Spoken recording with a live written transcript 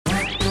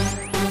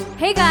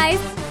Hey guys,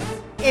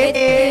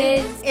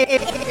 it's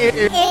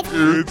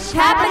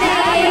happening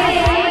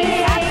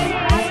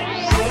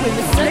with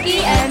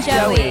Snooki and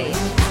Joey.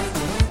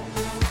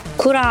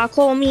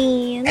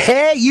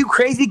 Hey, you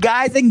crazy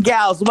guys and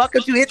gals.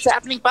 Welcome to It's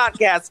Happening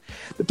Podcast,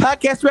 the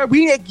podcast where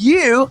we make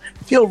you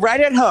feel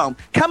right at home.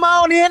 Come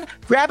on in,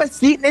 grab a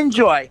seat and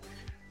enjoy.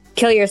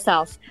 Kill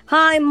yourself.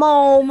 Hi,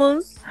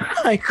 mamas.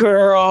 Hi,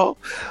 girl.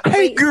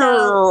 Hey,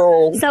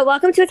 girl. So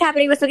welcome to What's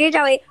Happening with Snooki and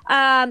Joey.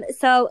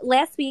 So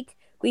last week,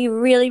 we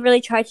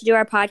really tried to do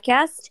our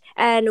podcast,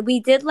 and we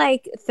did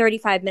like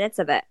 35 minutes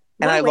of it.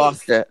 And I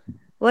lost it.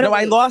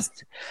 I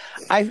lost.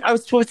 I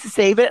was supposed to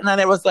save it, and then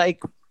it was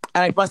like,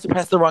 and I must have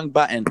pressed the wrong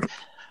button.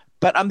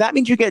 But that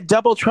means you get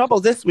double trouble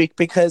this week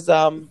because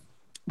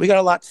we got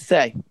a lot to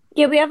say.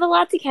 Yeah, we have a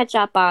lot to catch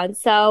up on.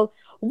 So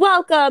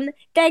welcome.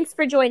 Thanks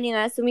for joining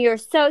us. And we are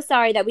so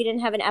sorry that we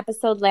didn't have an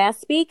episode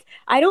last week.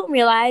 I don't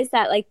realize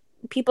that like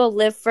people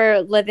live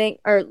for listening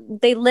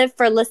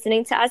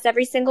to us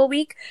every single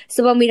week.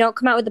 So when we don't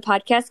come out with the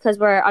podcast because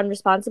we're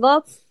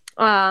unresponsible,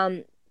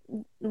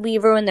 we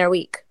ruin their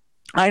week.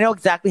 I know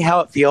exactly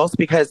how it feels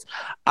because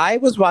I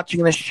was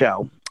watching this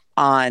show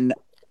on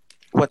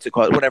what's it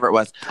called? Whatever it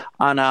was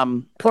on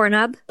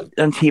Pornhub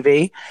on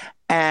TV.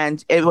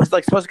 And it was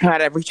like supposed to come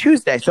out every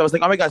Tuesday. So I was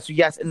like, oh my God. So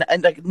yes. And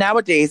like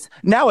nowadays,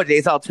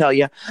 I'll tell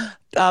you,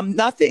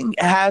 nothing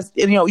has,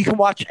 you can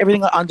watch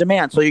everything on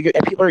demand. So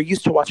people are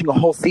used to watching a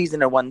whole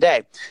season in one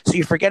day. So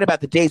you forget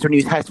about the days when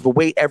you have to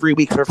wait every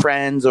week for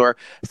Friends or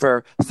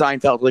for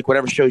Seinfeld, like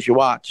whatever shows you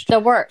watched. The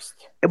worst.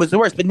 It was the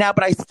worst. But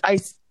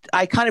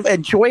I kind of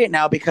enjoy it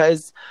now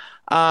because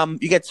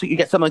you get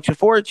something to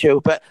forward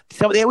to, but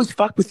they always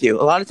fuck with you.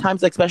 A lot of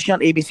times, like especially on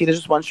ABC, there's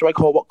this one show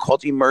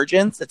called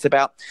Emergence. It's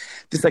about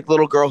this like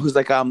little girl who's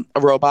like a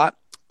robot.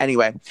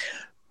 Anyway,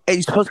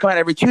 it's supposed to come out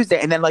every Tuesday,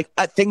 and then like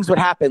things would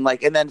happen,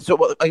 like, and then so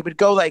it would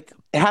go like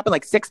it happened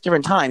like 6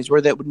 different times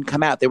where that wouldn't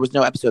come out. There was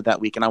no episode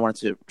that week, and I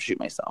wanted to shoot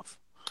myself.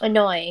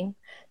 Annoying.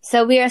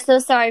 So we are so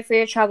sorry for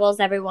your troubles,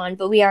 everyone,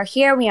 but we are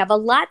here. We have a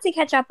lot to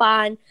catch up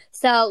on.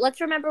 So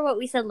let's remember what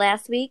we said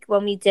last week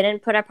when we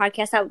didn't put our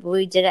podcast out, but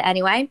we did it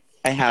anyway.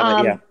 I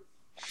have it, yeah.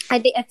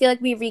 I feel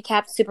like we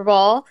recapped Super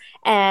Bowl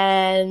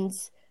and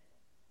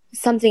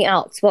something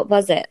else. What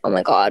was it? Oh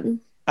my God.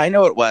 I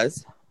know it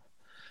was.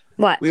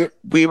 What?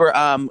 We were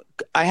I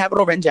have it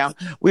all written down.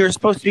 We were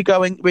supposed to be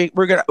going we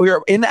were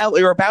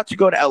about to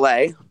go to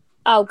LA.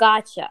 Oh,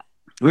 gotcha.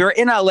 We were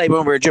in LA when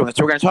we were doing this.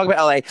 So we're going to talk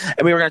about LA,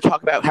 and we were going to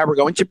talk about how we're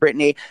going to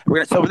Brittany.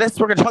 We're going to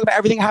talk about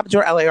everything that happened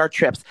to our LA, our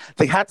trips.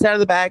 The cat's out of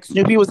the bag.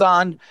 Snoopy was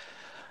on.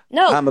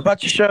 No. A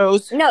bunch of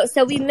shows. No,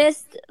 so we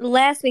missed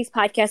last week's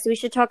podcast, so we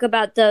should talk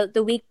about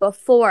the week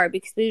before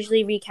because we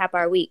usually recap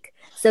our week.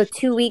 So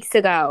 2 weeks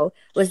ago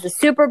was the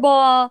Super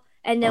Bowl,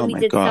 and then we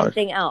did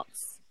something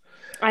else.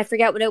 I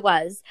forget what it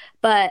was.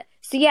 But,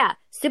 so yeah,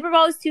 Super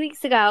Bowl was 2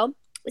 weeks ago,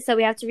 so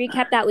we have to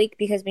recap that week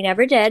because we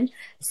never did.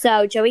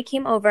 So Joey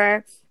came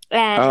over,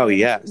 and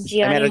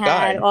Gianni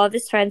had all of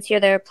his friends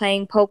here. They were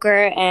playing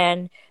poker,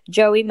 and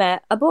Joey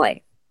met a boy.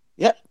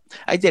 Yep,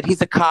 I did.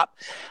 He's a cop,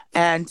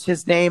 and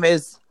his name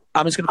is...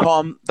 I'm just going to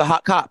call him the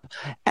hot cop.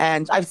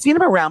 And I've seen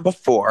him around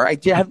before.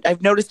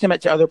 I've noticed him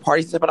at other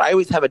parties, but I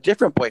always have a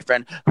different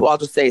boyfriend who I'll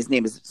just say his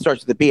name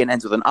starts with a B and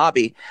ends with an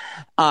Abby,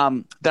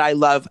 that I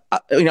love,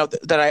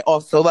 that I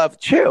also love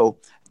too.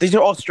 These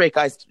are all straight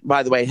guys,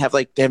 by the way,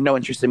 they have no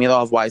interest in me. They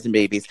all have wives and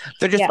babies.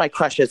 They're just my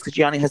crushes because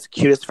Gianni has the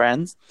cutest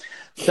friends.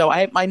 So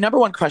my number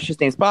one crush,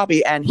 his name's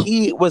Bobby, and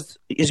he's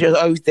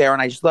always there,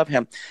 and I just love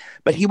him.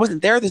 But he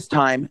wasn't there this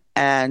time,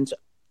 and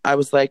I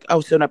was like,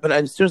 oh, so not. But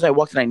as soon as I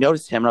walked in, I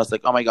noticed him, and I was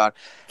like, oh my God.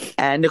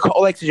 And Nicole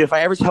likes to do, if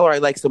I ever tell her I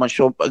like someone,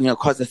 she'll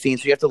cause a scene.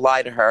 So you have to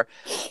lie to her,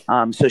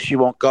 so she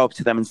won't go up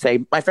to them and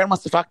say, my friend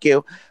wants to fuck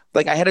you.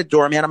 Like I had a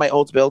doorman in my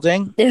old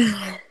building.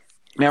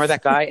 Remember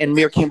that guy? And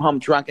Mir came home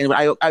drunk, and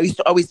I used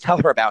to always tell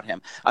her about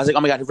him. I was like, oh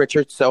my God,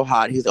 Richard's so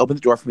hot. He's opened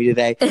the door for me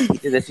today. He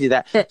did this, he did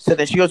that. So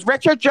then she goes,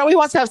 Richard, Joey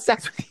wants to have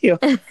sex with you.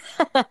 And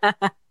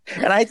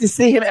I had to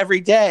see him every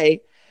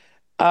day.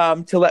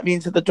 To let me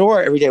into the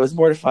door every day. Was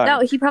mortifying.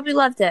 No, he probably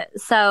loved it.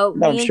 So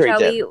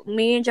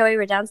me and Joey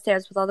were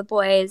downstairs with all the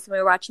boys. We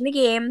were watching the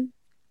game,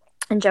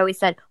 and Joey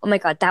said, "Oh my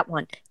God, that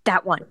one!"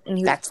 And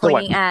he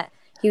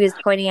was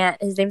pointing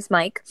at his name's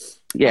Mike.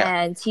 Yeah,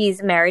 and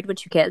he's married with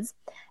 2 kids.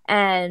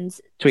 And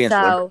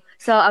so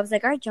I was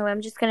like, all right, Joey,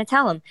 I'm just going to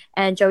tell him.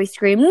 And Joey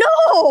screamed,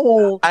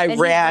 no! I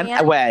ran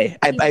away.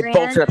 I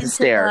bolted up the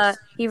stairs.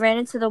 He ran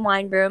into the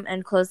wine room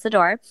and closed the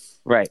door.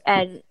 Right.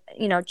 And,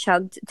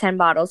 chugged 10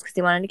 bottles because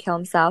he wanted to kill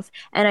himself.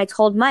 And I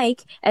told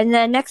Mike. And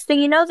then next thing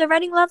you know, they're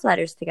writing love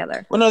letters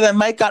together. Well, no, then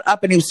Mike got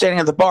up and he was standing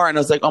at the bar. And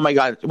I was like, oh my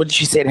God, what did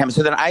she say to him?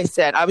 So then I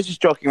said, I was just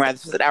joking around.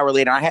 This was an hour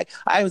later.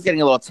 I was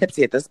getting a little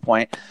tipsy at this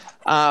point.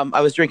 I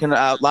was drinking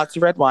lots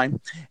of red wine.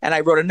 And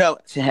I wrote a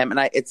note to him.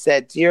 And it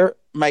said, Dear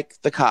Mike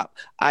the cop,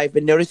 I've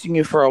been noticing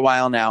you for a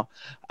while now.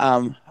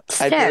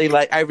 Sick.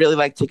 I really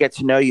like to get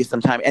to know you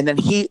sometime. And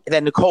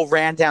then Nicole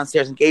ran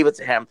downstairs and gave it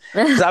to him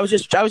because I was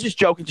just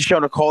joking to show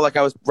Nicole like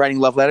I was writing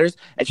love letters,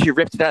 and she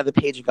ripped it out of the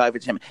page and gave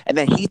it to him. And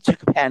then he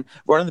took a pen,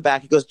 wrote on the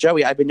back. He goes,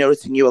 Joey, I've been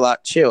noticing you a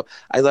lot too.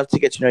 I'd love to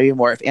get to know you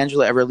more. If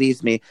Angela ever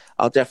leaves me,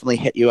 I'll definitely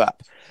hit you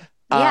up.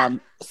 Yeah.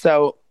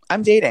 So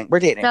I'm dating. We're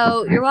dating.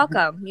 So you're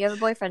welcome. You have a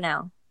boyfriend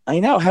now. I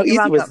know. How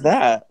easy was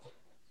that?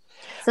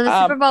 So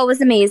the Super Bowl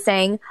was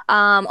amazing.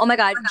 Oh my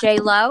God,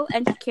 J-Lo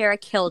and Shakira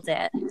killed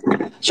it.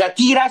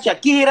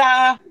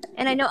 Shakira.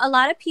 And I know a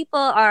lot of people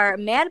are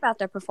mad about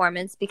their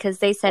performance because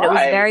they said it was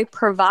very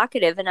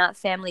provocative and not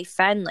family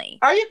friendly.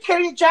 Are you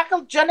kidding?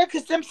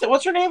 Jenica Simpson.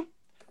 What's her name?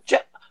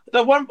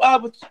 The one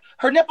with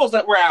her nipples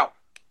that were out.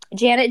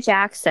 Janet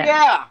Jackson.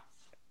 Yeah.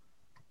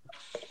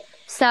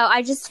 So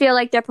I just feel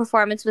like their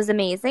performance was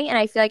amazing. And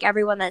I feel like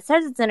everyone that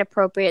says it's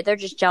inappropriate, they're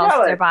just jealous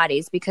of their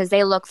bodies because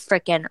they look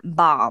freaking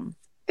bomb.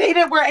 They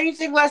didn't wear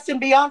anything less than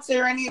Beyonce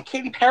or any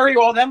Katy Perry.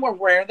 All of them were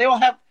wearing. They all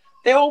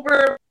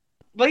wear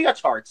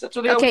leotards. That's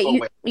what they all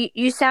wear.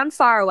 You sound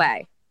far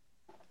away.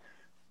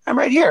 I'm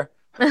right here.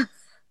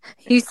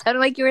 You sounded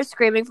like you were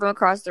screaming from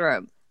across the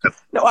room.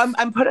 No,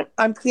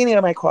 I'm cleaning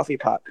up my coffee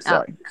pot.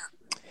 Sorry.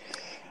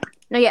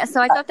 No, yeah.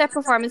 So I thought that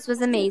performance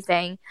was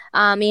amazing.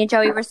 Me and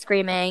Joey were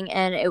screaming,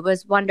 and it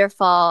was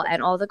wonderful.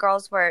 And all the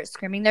girls were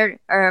screaming their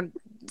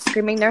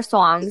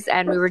songs,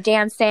 and we were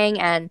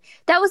dancing, and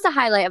that was the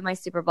highlight of my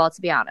Super Bowl,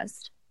 to be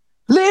honest.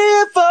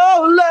 Live for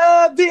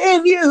love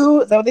in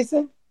you. Is that what they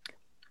say?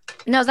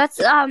 No, that's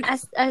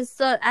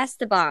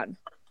Esteban.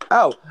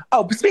 Oh,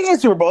 but speaking of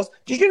Super Bowls,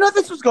 did you know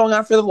this was going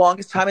on for the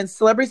longest time? And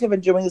celebrities have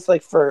been doing this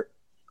like for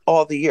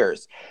all the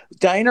years.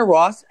 Diana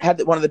Ross had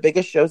one of the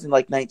biggest shows in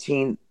like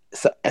 90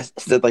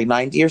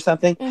 or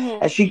something,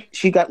 and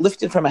she got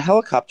lifted from a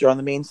helicopter on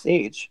the main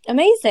stage.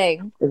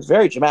 Amazing. It was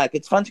very dramatic.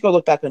 It's fun to go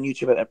look back on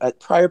YouTube at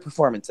prior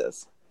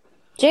performances.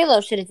 J-Lo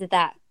should have did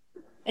that.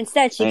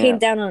 Instead, she came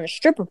down on a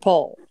stripper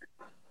pole.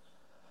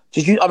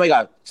 Did you? Oh my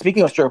God!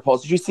 Speaking of stripper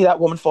poles, did you see that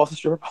woman fall off the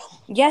stripper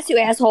pole? Yes, you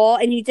asshole!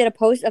 And you did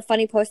a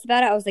funny post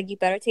about it. I was like, you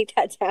better take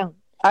that down.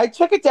 I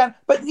took it down,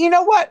 but you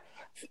know what?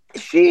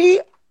 She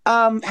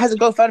has a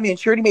GoFundMe, and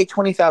she already made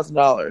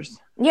 $20,000.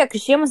 Yeah,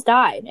 because she almost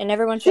died, and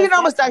everyone. She didn't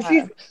almost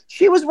die.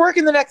 She was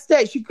working the next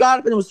day. She got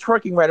up and was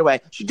twerking right away.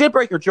 She did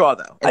break her jaw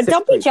though.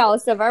 Don't be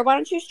jealous of her. Why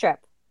don't you strip?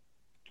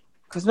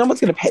 Because no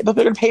one's going to pay. But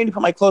they're going to pay me to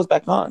put my clothes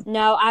back on.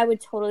 No, I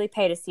would totally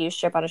pay to see you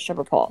strip on a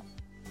stripper pole.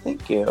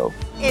 Thank you.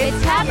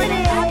 It's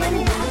happening.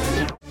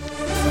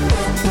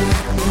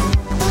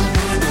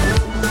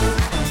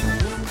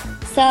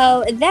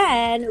 So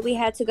then we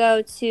had to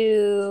go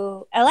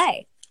to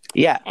LA.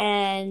 Yeah.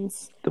 And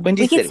the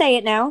Windy we City. can say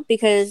it now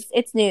because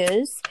it's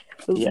news.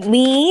 Yeah.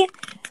 Me,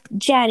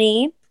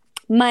 Jenny,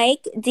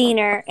 Mike,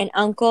 Diener, and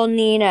Uncle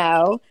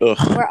Nino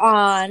were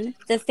on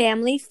the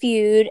Family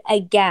Feud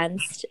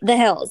against The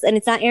Hills. And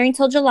it's not airing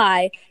till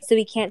July, so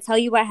we can't tell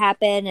you what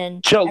happened.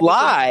 And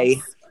July?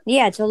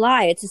 Yeah,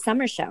 July. It's a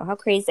summer show. How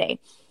crazy.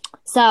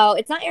 So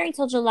it's not airing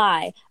till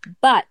July,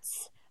 but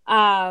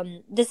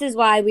this is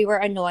why we were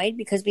annoyed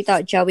because we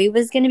thought Joey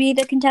was going to be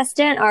the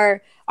contestant,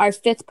 our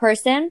fifth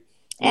person.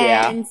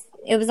 And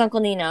it was Uncle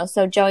Nino,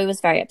 so Joey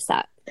was very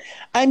upset.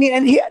 I mean,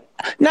 and he,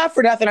 not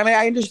for nothing. I mean,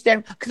 I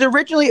understand because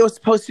originally it was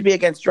supposed to be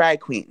against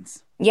drag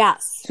queens.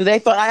 Yes. So they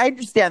thought, I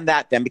understand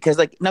that then because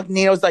like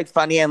Nino's like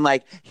funny and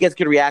like he gets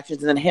good reactions,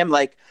 and then him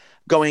like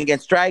going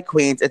against drag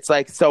queens, it's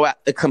like so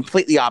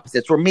completely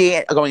opposites. For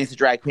me going against a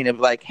drag queen, it'd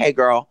be like, hey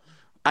girl,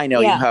 I know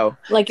you hoe.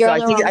 Like you're.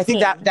 So I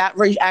think that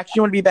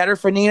reaction would be better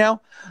for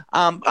Nino.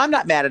 I'm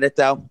not mad at it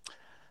though.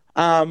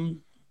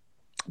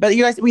 But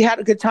you guys, we had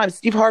a good time.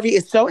 Steve Harvey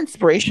is so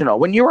inspirational.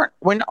 When you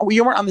weren't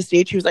on the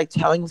stage, he was like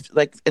telling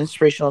like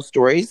inspirational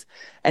stories,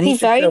 and he's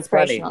very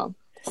inspirational. Funny.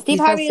 Steve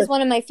Harvey is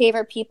one of my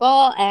favorite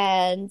people,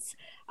 and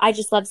I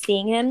just love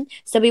seeing him.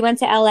 So we went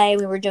to LA.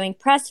 We were doing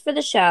press for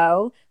the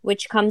show,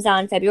 which comes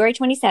on February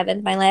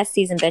 27th. My last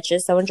season,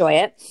 bitches. So enjoy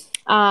it.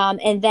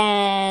 And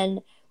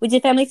then we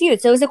did Family Feud.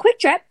 So it was a quick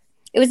trip.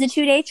 It was a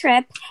 2-day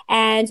trip,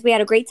 and we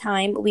had a great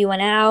time. We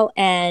went out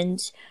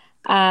and.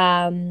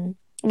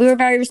 We were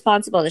very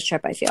responsible this trip,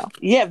 I feel.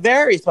 Yeah,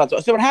 very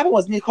responsible. So what happened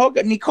was Nicole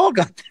got Nicole,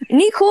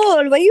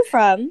 where are you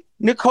from?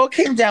 Nicole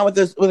came down with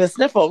the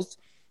sniffles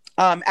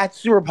at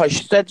Super Bowl.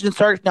 She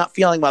started not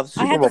feeling well at the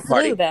Super Bowl party.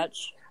 I had the flu,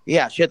 bitch.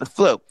 Yeah, she had the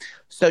flu.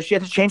 So she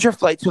had to change her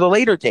flight to the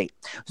later date.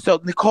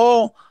 So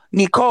Nicole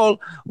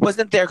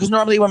wasn't there because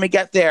normally when we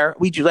get there,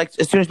 we do like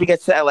as soon as we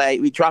get to LA,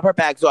 we drop our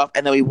bags off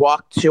and then we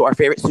walk to our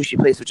favorite sushi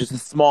place, which is a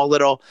small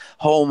little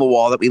hole in the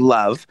wall that we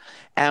love.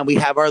 And we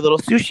have our little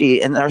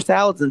sushi and our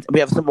salads and we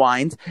have some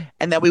wines.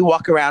 And then we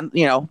walk around,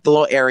 the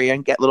little area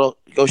and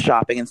go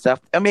shopping and stuff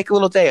and make a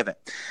little day of it.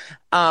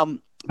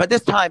 But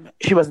this time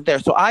she wasn't there.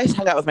 So I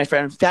hung out with my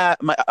friend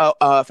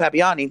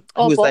Fabiani,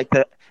 who's like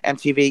the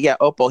MTV. Yeah,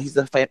 Opal. He's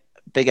the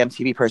big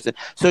MTV person.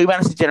 So we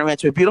went out to dinner. We went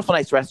to a beautiful,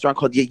 nice restaurant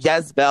called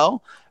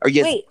Yezbel.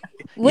 Wait,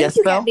 what did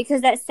you get?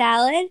 Because that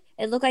salad,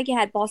 it looked like it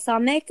had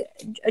balsamic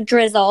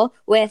drizzle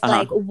with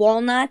like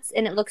walnuts,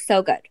 and it looked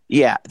so good.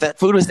 Yeah, that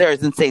food was there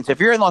is insane. So if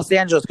you're in Los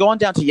Angeles, go on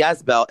down to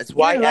Yezbel. It's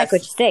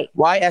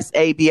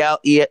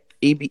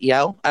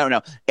YSABLEBEL. I don't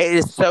know. It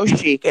is so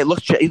chic. It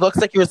looks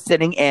like you're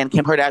sitting in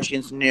Kim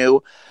Kardashian's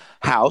new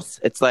house.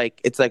 It's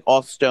like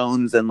all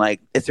stones and like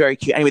it's very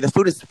cute. Anyway, the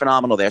food is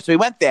phenomenal there. So we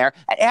went there,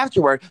 and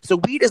afterward, so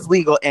weed is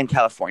legal in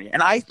California,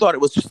 and I thought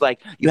it was just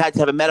like you had to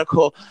have a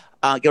medical.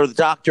 Go to the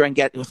doctor and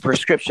get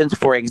prescriptions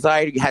for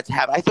anxiety. You had to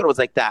have. I thought it was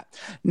like that.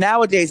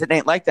 Nowadays, it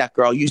ain't like that,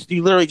 girl. You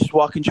literally just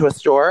walk into a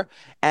store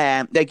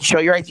and they show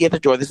your ID at the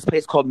door. This is a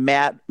place called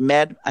Mad.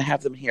 I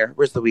have them here.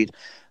 Where's the weed?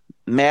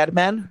 Mad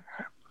Men.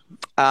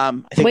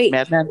 I think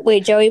Mad Men.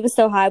 Wait, Joey was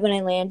so high when I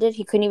landed,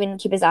 he couldn't even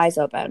keep his eyes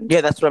open. Yeah,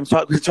 that's what I'm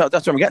talking. That's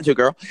what I'm getting to,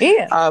 girl.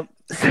 Yeah.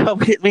 So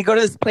we go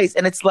to this place,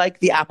 and it's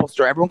like the Apple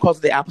Store. Everyone calls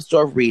it the Apple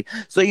Store of weed.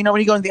 So when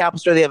you go into the Apple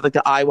Store, they have like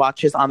the eye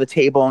watches on the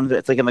table, and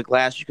it's like in the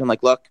glass. You can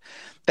like look.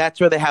 That's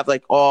where they have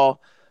like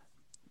all.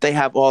 They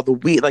have all the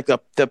weed, like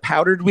the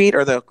powdered weed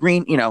or the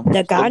green.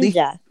 The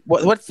ganja.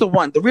 What's the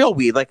one? The real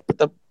weed, like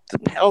the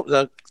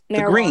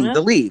green,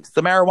 the leaves,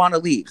 the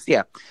marijuana leaves.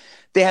 Yeah.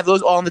 They have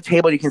those all on the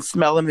table. You can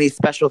smell them in these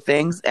special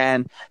things,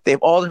 and they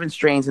have all different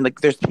strains. And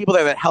there's people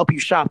there that help you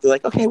shop. They're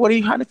like, okay, what are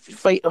you trying to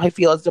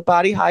feel? Is the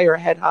body high or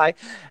head high?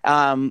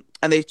 And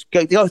they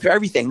go through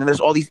everything. And there's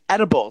all these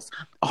edibles,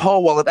 a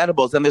whole wall of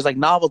edibles. And there's like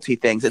novelty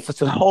things. It's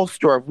just a whole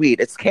store of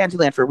weed. It's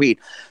Candyland for weed.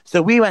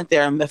 So we went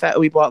there, and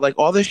we bought like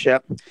all this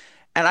shit.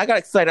 And I got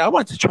excited. I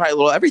wanted to try a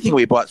little everything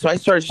we bought. So I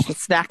started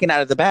just snacking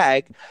out of the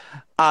bag.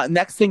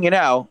 Next thing you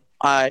know,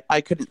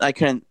 I couldn't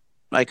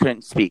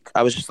speak.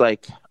 I was just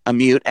like a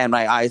mute, and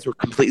my eyes were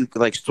completely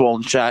like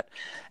swollen shut.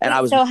 And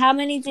I was. So how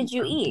many did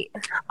you eat?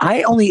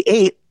 I only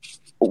ate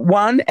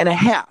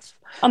 1.5.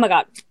 Oh my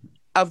God.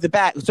 Of the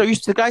bag. So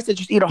the guy said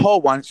just eat a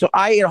whole one. So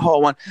I ate a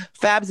whole one.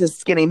 Fab's is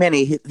skinny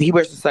mini. He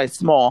wears a size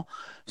small.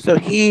 So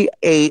he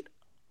ate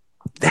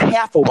the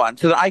half of one.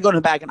 So then I go in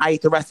the bag and I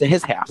ate the rest of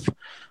his half.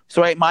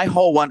 So I ate my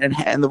whole one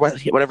and the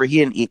rest, whatever he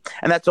didn't eat.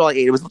 And that's all I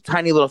ate. It was a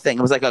tiny little thing.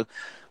 It was like a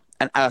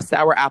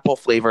sour apple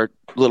flavored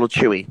little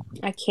chewy.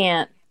 I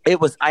can't.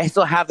 I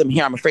still have them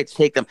here. I'm afraid to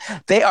take them.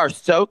 They are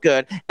so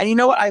good. And you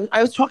know what? I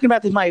was talking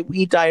about my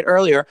weed diet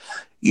earlier.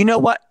 You know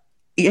what?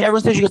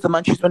 Everyone says you get the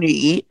munchies when you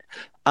eat,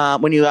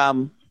 when you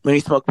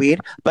smoke weed.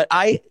 But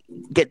I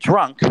get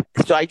drunk.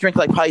 So I drink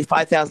like probably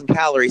 5,000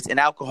 calories in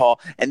alcohol.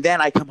 And then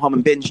I come home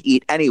and binge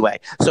eat anyway.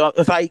 So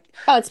if I...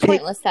 Oh, it's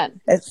pointless then.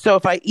 So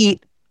if I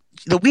eat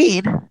the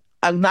weed,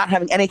 I'm not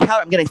having any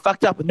calories. I'm getting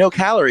fucked up with no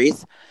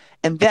calories.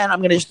 And then I'm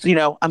going to just,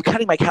 I'm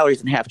cutting my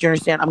calories in half. Do you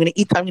understand? I'm going to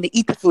eat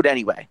the food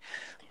anyway.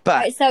 But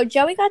right, so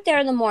Joey got there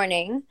in the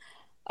morning,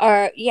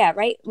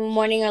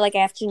 morning or like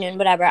afternoon,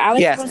 whatever. I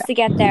was supposed to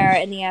get there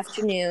in the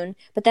afternoon,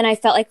 but then I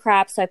felt like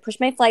crap, so I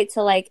pushed my flight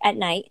to like at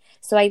night.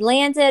 So I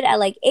landed at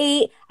like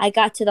 8. I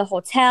got to the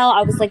hotel.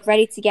 I was like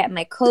ready to get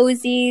my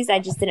cozies. I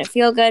just didn't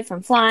feel good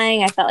from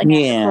flying. I felt like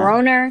I had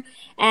corona,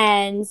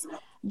 and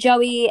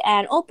Joey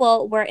and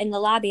Opal were in the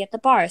lobby at the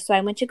bar. So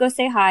I went to go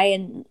say hi,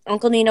 and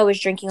Uncle Nino was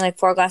drinking like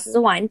 4 glasses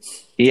of wine.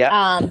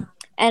 Yeah.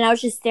 And I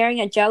was just staring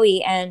at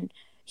Joey, and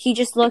he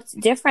just looked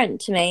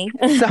different to me.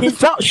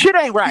 So shit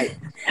ain't right.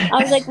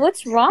 I was like,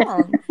 what's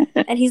wrong?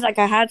 And he's like,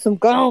 I had some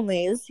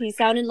gummies. He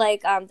sounded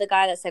like the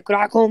guy that said,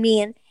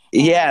 "Gracomin."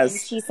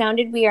 Yes. He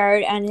sounded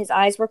weird, and his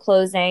eyes were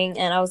closing.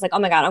 And I was like, oh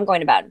my God, I'm going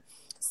to bed.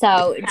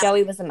 So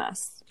Joey was a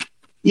mess.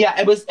 Yeah,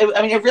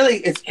 it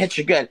really hits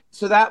you good.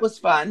 So that was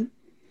fun.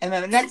 And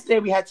then the next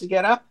day we had to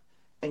get up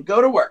and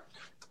go to work.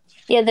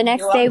 Yeah, the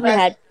next day we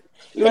had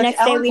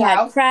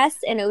press,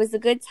 and it was a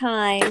good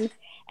time.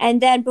 And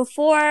then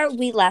before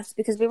we left,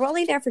 because we were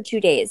only there for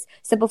 2 days,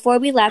 so before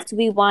we left,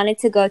 we wanted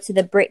to go to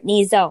the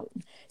Britney Zone.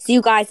 So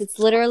you guys, it's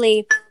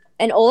literally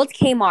an old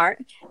Kmart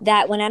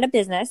that went out of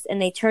business,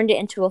 and they turned it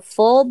into a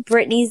full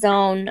Britney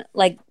Zone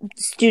like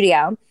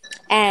studio.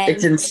 And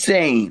it's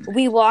insane.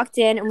 We walked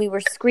in and we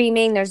were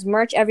screaming. There's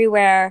merch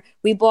everywhere.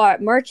 We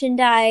bought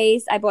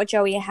merchandise. I bought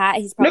Joey a hat.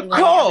 He's probably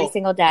wearing it every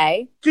single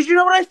day. Did you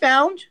know what I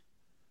found?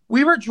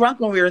 We were drunk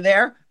when we were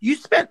there. You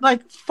spent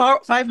like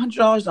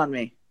 $500 on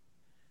me.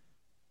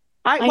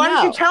 Why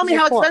didn't you tell me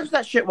how expensive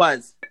that shit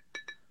was?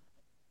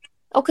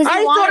 Oh, because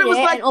I thought it was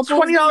like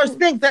 $20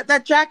 thing.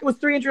 That jacket was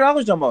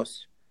 $300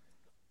 almost.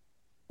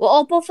 Well,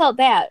 Opal felt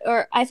bad,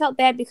 or I felt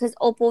bad because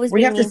Opal was.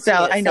 We have to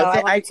sell it. I know.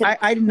 I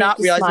did not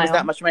realize it was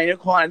that much money.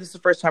 Nicole, this is the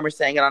first time we're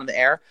saying it on the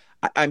air.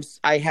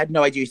 I had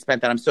no idea you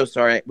spent that. I'm so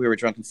sorry. We were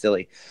drunk and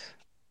silly.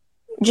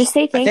 Just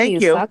say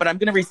thank you. But I'm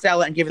going to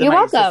resell it and give it to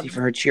my sister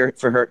for her cheer.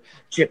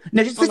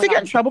 Now, just to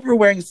get in trouble for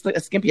wearing a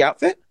skimpy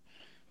outfit.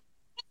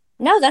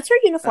 No, that's her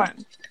uniform.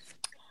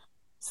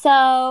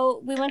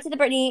 So we went to the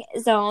Britney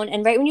Zone,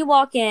 and right when you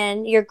walk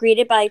in, you're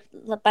greeted by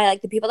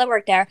like the people that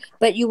work there,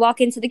 but you walk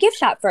into the gift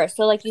shop first.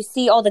 So like you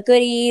see all the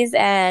goodies,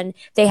 and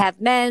they have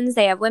men's,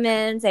 they have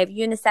women's, they have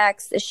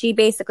unisex. She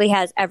basically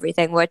has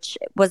everything, which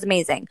was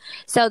amazing.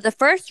 So the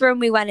first room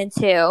we went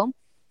into,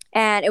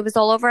 and it was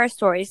all over our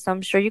stories, so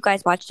I'm sure you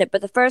guys watched it.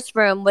 But the first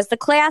room was the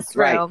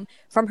classroom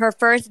from her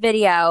first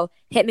video,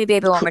 Hit Me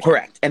Baby One More Time.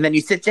 Correct. And then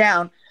you sit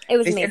down. It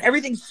was amazing. And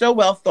everything's so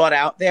well thought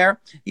out there.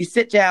 You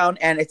sit down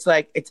and it's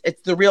like,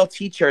 it's the real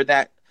teacher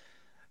that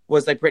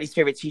was like Brittany's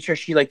favorite teacher.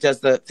 She like does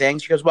the thing.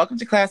 She goes, welcome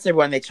to class,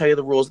 everyone. They tell you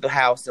the rules of the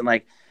house and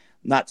like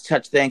not to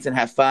touch things and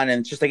have fun.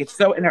 And it's just like, it's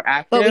so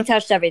interactive. But we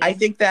touched everything. I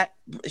think that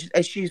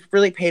she's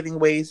really paving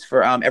ways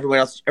for everyone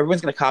else.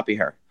 Everyone's going to copy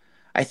her.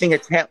 I think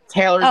it's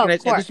Taylor's going to,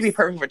 this would be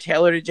perfect for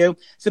Taylor to do.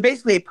 So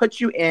basically it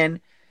puts you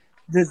in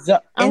the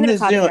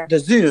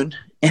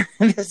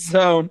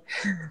zone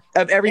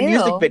of every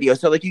music video.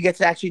 So like you get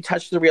to actually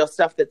touch the real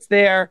stuff that's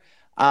there.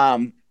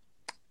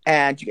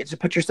 And you get to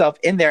put yourself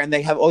in there, and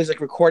they have all these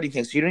like recording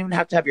things. So you don't even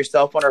have to have your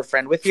cell phone or a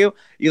friend with you.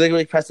 You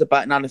literally press a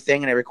button on a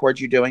thing, and it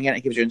records you doing it. And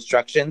it gives you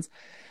instructions.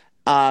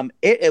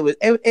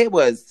 It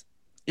was.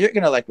 You're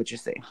gonna like what you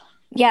see.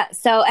 Yeah.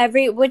 So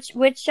which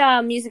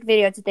music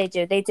video did they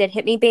do? They did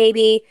 "Hit Me,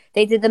 Baby."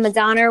 They did the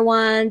Madonna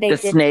one. They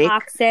did Snake,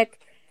 "Toxic."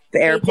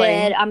 The airplane.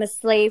 They did "I'm a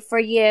Slave for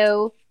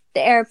You."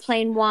 The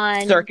airplane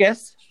one.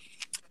 Circus.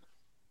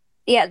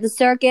 Yeah, the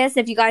circus.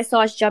 If you guys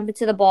saw us jump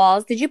into the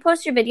balls, did you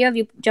post your video of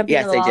you jumping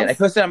into the balls? Yes,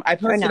 I did. I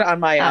posted it on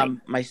my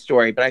my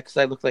story, but because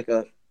I looked like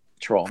a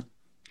troll.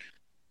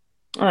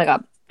 Oh my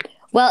god!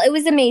 Well, it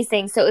was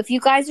amazing. So if you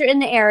guys are in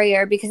the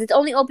area, because it's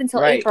only open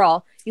till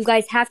April, you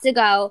guys have to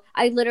go.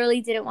 I literally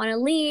didn't want to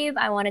leave.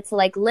 I wanted to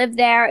like live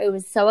there. It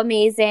was so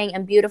amazing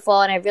and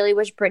beautiful, and I really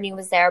wish Brittany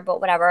was there,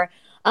 but whatever.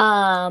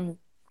 But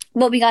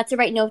we got to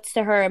write notes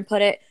to her and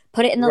put it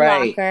in the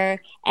locker,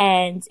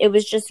 and it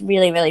was just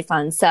really, really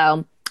fun.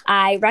 So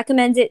I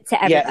recommend it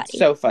to everybody. Yeah, it's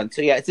so fun.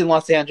 So yeah, it's in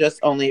Los Angeles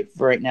only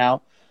for right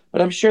now,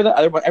 but I'm sure that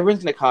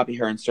everyone's going to copy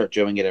her and start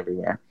doing it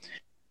everywhere.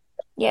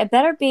 Yeah, it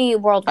better be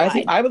worldwide. I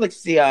think I would like to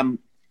see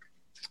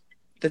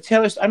the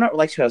Taylor. I'm not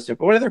like Taylor Swift,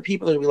 but what other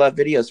people do we love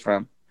videos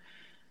from?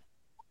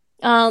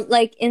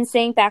 Like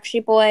NSYNC,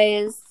 Backstreet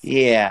Boys.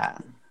 Yeah.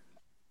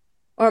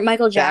 Or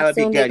Michael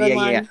Jackson. That would be good.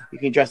 Yeah. You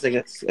can dress like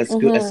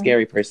a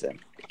scary person.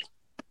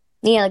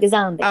 Yeah, like a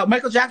zombie.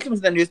 Michael Jackson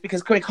was in the news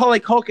because Macaulay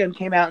Culkin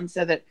came out and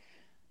said that,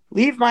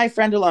 leave my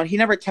friend alone. He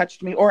never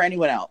touched me or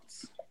anyone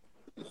else.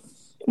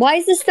 Why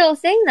is this still a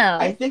thing, though?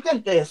 I think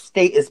that the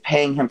estate is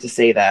paying him to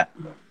say that.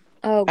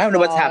 Oh, I don't know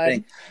what's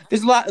happening.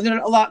 There's a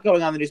lot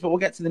going on in the news, but we'll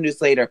get to the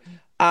news later.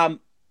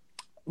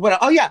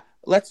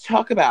 Let's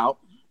talk about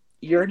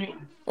your new.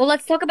 Well,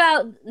 let's talk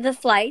about the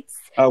flights.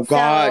 Oh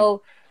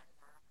God!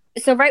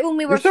 So right when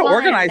we were so flying,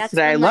 organized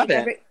today. I love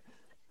it.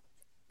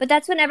 But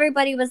that's when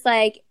everybody was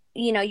like,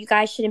 you know, you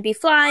guys shouldn't be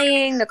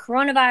flying. The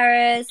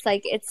coronavirus,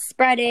 like, it's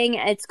spreading.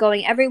 It's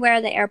going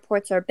everywhere. The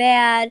airports are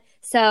bad.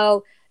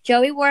 So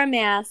Joey wore a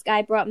mask.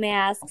 I brought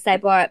masks. I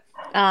brought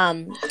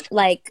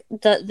like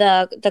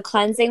the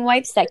cleansing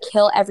wipes that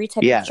kill every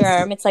type of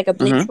germ. It's like a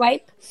bleach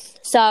wipe.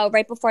 So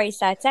right before I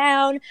sat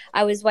down,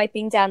 I was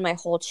wiping down my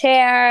whole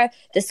chair,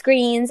 the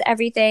screens,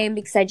 everything,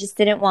 because I just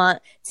didn't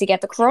want to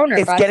get the coronavirus.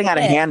 It's getting out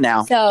of hand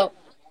now. So,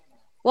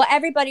 well,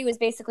 everybody was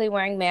basically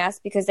wearing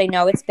masks because they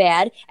know it's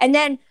bad. And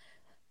then,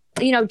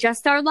 you know,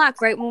 just our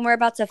luck, right when we're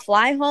about to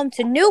fly home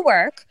to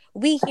Newark,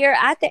 we hear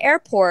at the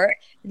airport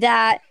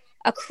that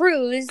a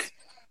cruise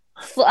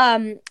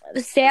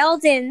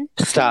sailed in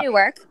to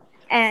Newark,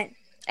 and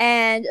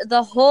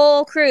the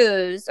whole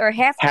cruise, or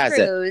half the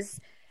cruise,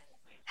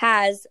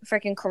 has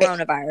freaking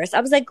coronavirus. I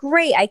was like,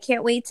 great, I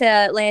can't wait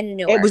to land in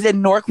Newark. It was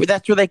in Newark.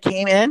 That's where they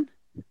came in?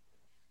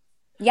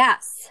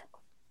 Yes.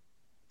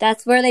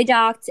 That's where they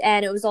docked,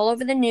 and it was all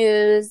over the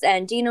news,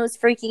 and Dina was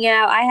freaking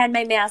out. I had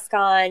my mask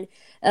on.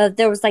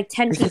 There was like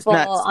 10 people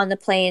on the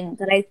plane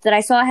that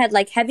I saw had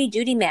like heavy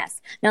duty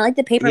masks, not like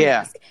the paper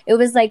mask. It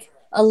was like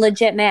a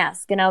legit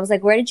mask, and I was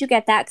like, "Where did you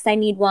get that? Because I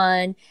need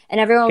one." And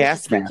everyone was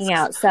just freaking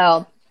out.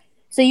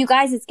 So you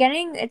guys, it's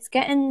getting no, it's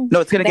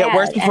going to get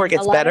worse before it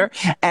gets better.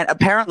 And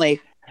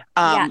apparently,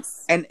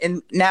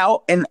 and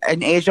now in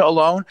Asia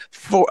alone,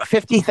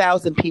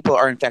 50,000 people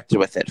are infected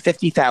with it.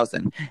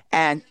 50,000,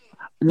 and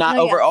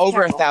over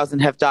 1,000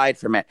 have died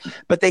from it.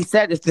 But they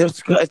said if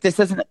this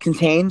isn't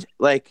contained,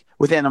 like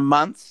within a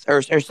month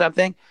or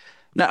something,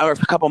 or a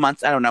couple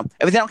months, I don't know.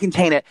 If they don't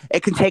contain it,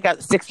 it can take out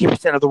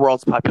 60% of the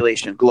world's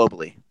population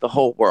globally, the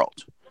whole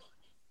world.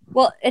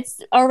 Well,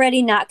 it's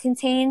already not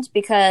contained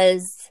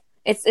because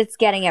it's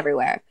getting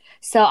everywhere.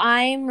 So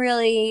I'm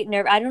really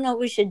nervous. I don't know what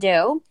we should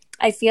do.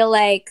 I feel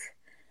like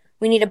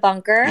we need a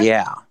bunker.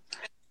 Yeah.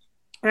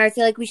 Or I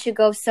feel like we should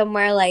go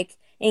somewhere like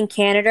in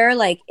Canada,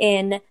 like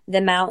in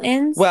the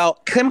mountains. Well,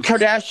 Kim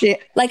Kardashian.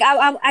 Like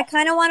I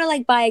kind of want to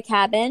like buy a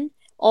cabin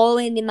all the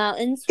way in the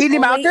mountains. In the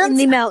mountains? In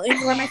the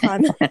mountains. Where am I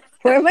from?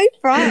 Where am I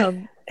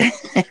from?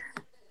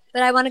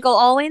 But I want to go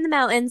all the way in the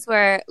mountains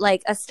where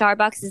like a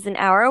Starbucks is an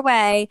hour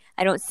away.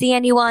 I don't see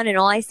anyone, and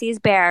all I see is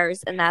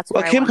bears, and that's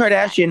where Kim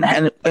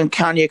Kardashian and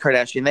Kanye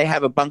Kardashian, they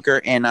have a bunker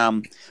in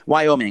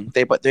Wyoming.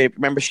 They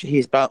remember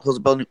he's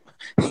building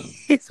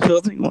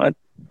one.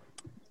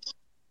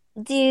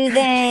 Do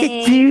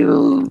they?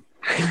 Do.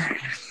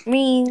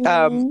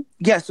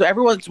 Yeah, so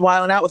everyone's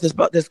wilding out with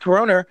this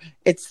corona.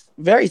 It's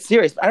very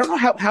serious. I don't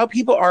know how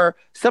people are.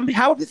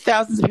 How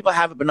thousands of people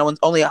have it, but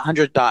only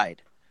 100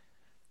 died.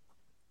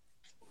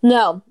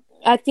 No,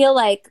 I feel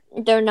like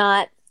they're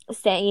not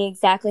saying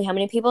exactly how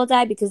many people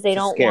died because they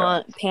don't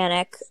want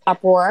panic,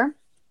 uproar.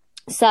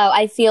 So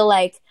I feel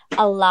like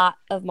a lot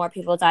of more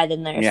people died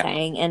than they're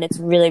saying, and it's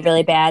really,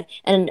 really bad.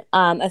 And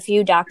a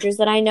few doctors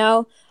that I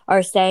know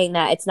are saying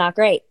that it's not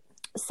great.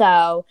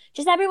 So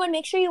just everyone,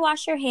 make sure you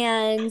wash your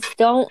hands.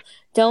 Don't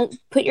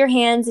put your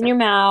hands in your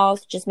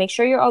mouth. Just make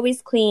sure you're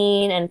always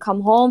clean and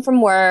come home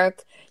from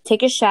work,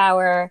 take a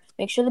shower,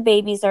 make sure the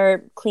babies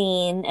are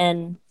clean,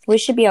 and we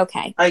should be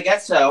okay. I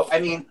guess so. I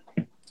mean,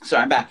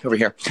 sorry, I'm back over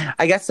here.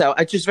 I guess so.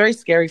 It's just very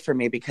scary for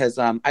me because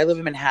I live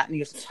in Manhattan.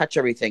 You have to touch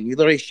everything. You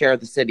literally share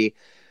the city.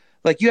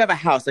 Like, you have a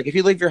house. Like, if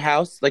you leave your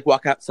house, like,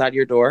 walk outside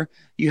your door,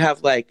 you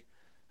have, like,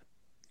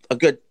 a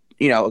good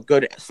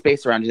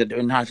space around you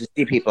and not just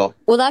see people.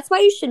 Well, that's why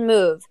you should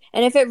move.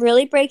 And if it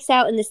really breaks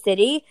out in the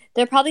city,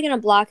 they're probably going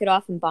to block it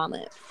off and bomb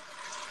it.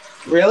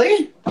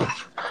 Really?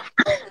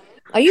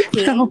 Are you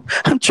peeing? No,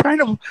 I'm trying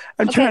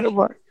to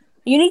work.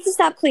 You need to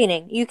stop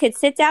cleaning. You could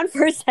sit down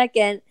for a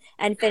second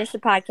and finish the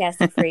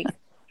podcast, you freak.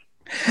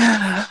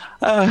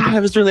 I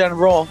was really on a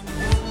roll.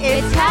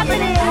 It's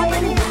happening.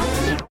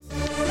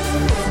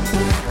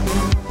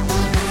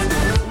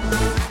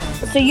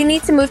 So you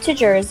need to move to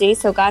Jersey,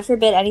 so God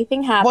forbid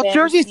anything happens. Well,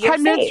 Jersey's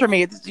 10 minutes from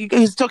me. You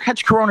can still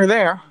catch corona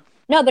there.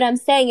 No, but I'm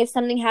saying if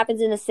something happens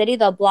in the city,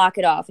 they'll block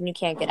it off and you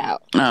can't get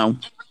out. Oh.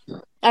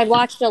 I've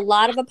watched a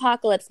lot of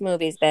apocalypse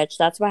movies, bitch.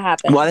 That's what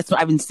happened. Well, that's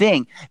what I've been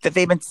seeing, that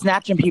they've been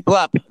snatching people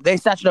up. They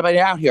snatched everybody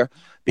out here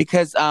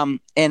because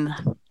in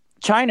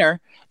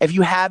China, if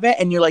you have it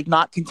and you're, like,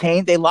 not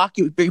contained, they lock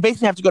you. You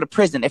basically have to go to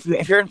prison. If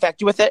you're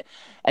infected with it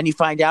and you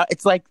find out,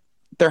 it's like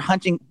they're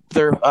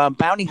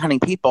bounty hunting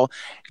people,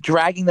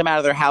 dragging them out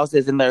of their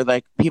houses, and they're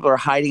like, people are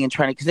hiding and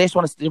trying to, because they just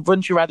want to.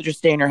 Wouldn't you rather just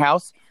stay in your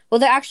house? Well,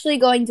 they're actually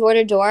going door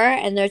to door,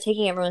 and they're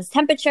taking everyone's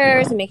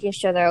temperatures and making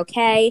sure they're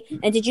okay.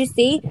 And did you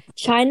see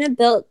China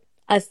built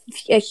a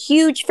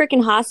huge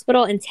freaking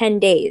hospital in 10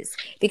 days,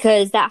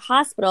 because that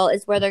hospital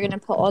is where they're going to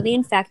put all the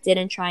infected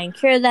and try and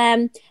cure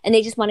them, and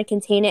they just want to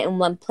contain it in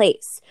one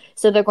place.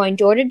 So they're going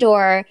door to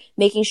door,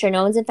 making sure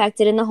no one's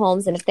infected in the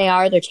homes, and if they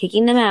are, they're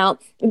taking them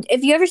out.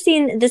 If you ever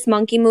seen this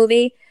monkey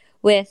movie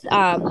with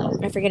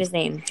I forget his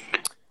name.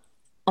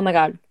 Oh my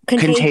God,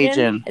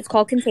 Contagion. It's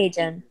called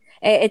Contagion.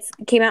 It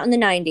came out in the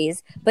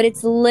 90s, but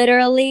it's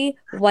literally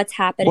what's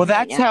happening. Well,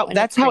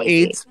 that's how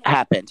AIDS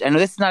happened. And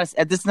this is not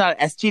an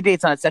STD.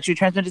 It's not a sexually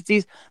transmitted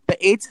disease. But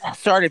AIDS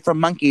started from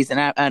monkeys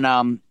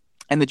and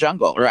in the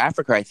jungle or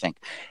Africa, I think.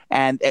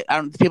 And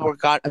people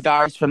got a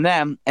virus from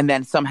them, and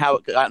then somehow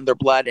it got in their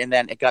blood, and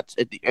then it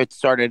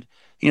started.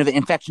 You know, the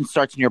infection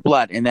starts in your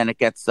blood, and then it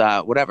gets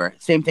whatever.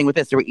 Same thing with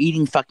this. They were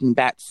eating fucking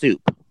bat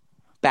soup,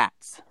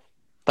 bats.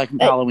 Like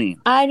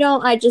Halloween. I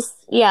don't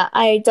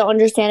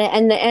understand it.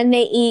 And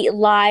they eat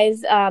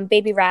live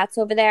baby rats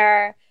over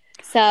there.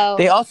 So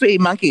they also eat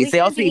monkeys.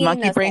 They also eat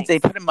monkey brains.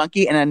 Things. They put a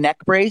monkey in a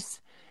neck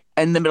brace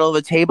in the middle of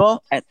the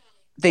table, and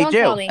they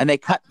do. And they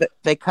cut the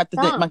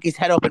monkey's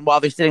head open while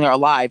they're sitting there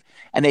alive,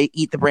 and they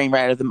eat the brain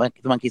right out of the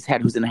monkey's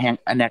head, who's in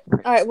a neck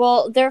brace. All right.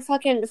 Well, they're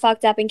fucking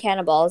fucked up and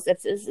cannibals.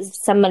 If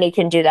somebody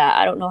can do that,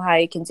 I don't know how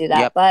you can do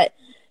that, but.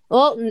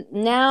 Well,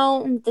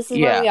 now this is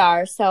where we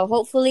are. So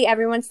hopefully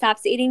everyone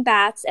stops eating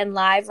bats and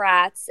live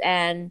rats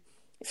and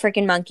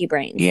freaking monkey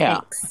brains. Yeah,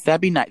 thanks. That'd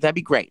be nice. That'd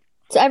be great.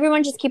 So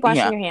everyone just keep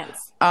washing your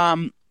hands.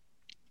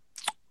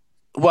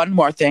 One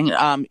more thing.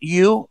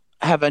 You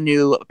have a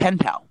new pen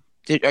pal.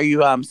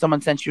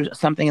 Someone sent you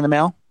something in the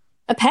mail?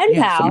 A pen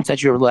pal? Someone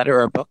sent you a letter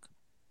or a book?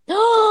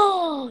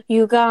 Oh,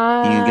 you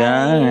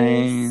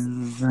guys.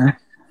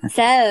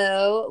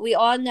 So we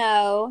all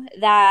know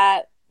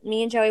that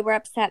me and Joey were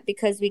upset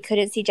because we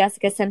couldn't see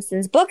Jessica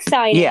Simpson's book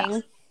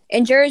signing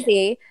in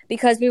Jersey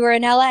because we were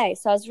in LA.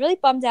 So I was really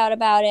bummed out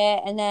about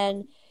it. And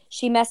then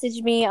she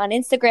messaged me on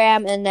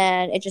Instagram, and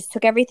then it just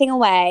took everything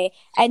away.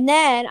 And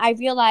then I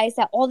realized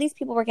that all these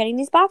people were getting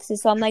these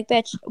boxes. So I'm like,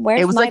 bitch, where's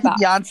my box? It was like the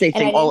Beyonce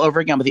thing all over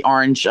again with the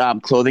orange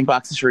clothing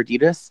boxes for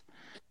Adidas.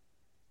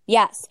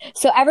 Yes.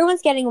 So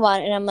everyone's getting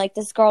one. And I'm like,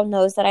 this girl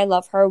knows that I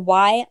love her.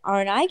 Why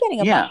aren't I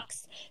getting a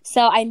box?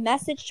 So I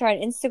messaged her on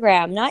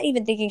Instagram, not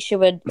even thinking she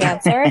would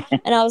answer.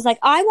 And I was like,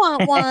 I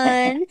want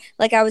one.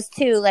 Like, I was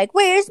too, like,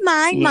 where's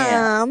my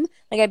mom?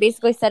 Like, I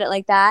basically said it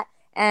like that.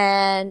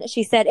 And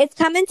she said, it's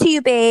coming to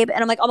you, babe.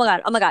 And I'm like, oh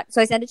my God.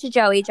 So I sent it to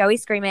Joey.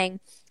 Joey's screaming.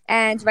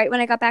 And right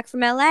when I got back from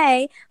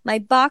LA, my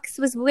box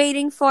was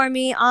waiting for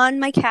me on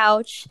my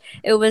couch.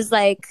 It was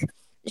like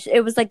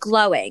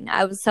glowing.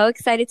 I was so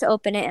excited to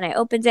open it, and I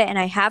opened it, and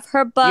I have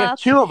her book. You have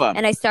two of them.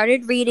 And I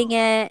started reading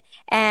it,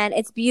 and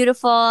it's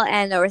beautiful,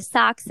 and there were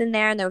socks in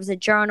there, and there was a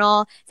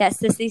journal that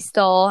Sissy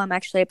stole. I'm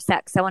actually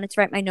upset because I wanted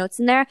to write my notes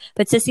in there,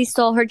 but Sissy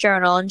stole her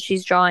journal, and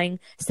she's drawing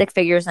stick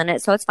figures in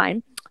it, so it's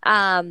fine.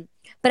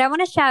 But I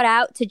want to shout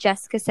out to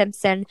Jessica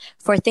Simpson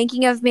for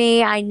thinking of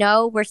me. I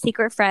know we're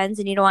secret friends,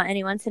 and you don't want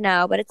anyone to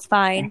know, but it's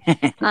fine.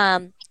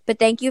 But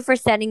thank you for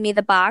sending me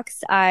the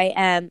box. I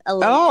am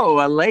elated. Oh,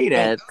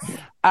 elated.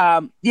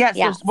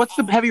 Yeah.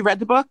 So, have you read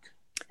the book?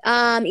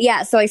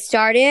 Yeah. So I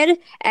started,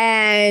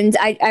 and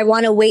I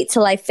want to wait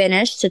till I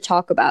finish to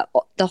talk about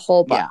the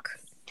whole book. Yeah.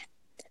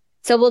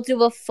 So we'll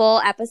do a full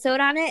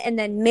episode on it, and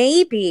then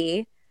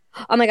maybe,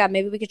 oh my God,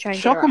 maybe we could try and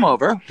she'll come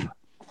over.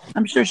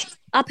 I'm sure.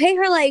 I'll pay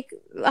her like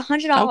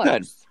 $100. Oh,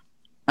 good.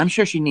 I'm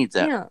sure she needs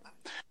it. Yeah.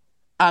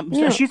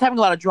 So she's having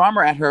a lot of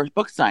drama at her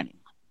book signing.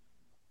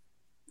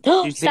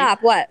 Stop!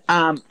 What?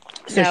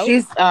 So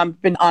she's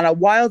been on a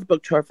wild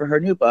book tour for her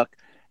new book,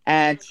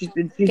 and she's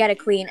Get a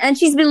Queen, and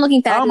she's been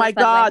looking fabulous. Oh my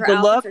God, the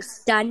look are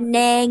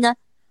stunning.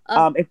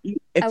 If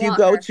you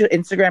go to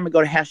Instagram and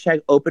go to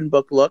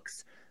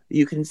 #OpenBookLooks,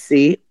 you can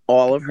see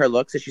all of her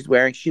looks that she's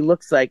wearing. She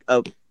looks like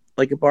a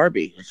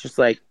Barbie. It's just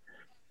like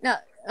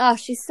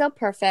she's so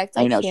perfect.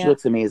 I know she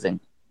looks amazing.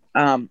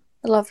 I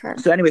love her.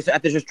 So anyway, so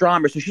after there's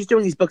drama, so she's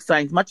doing these book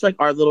signings, much like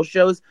our little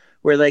shows,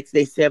 where like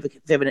they have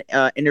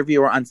an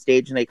interviewer on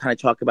stage and they kind of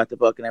talk about the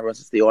book and everyone's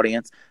just the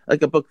audience,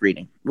 like a book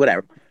reading,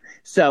 whatever.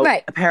 So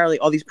apparently,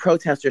 all these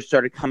protesters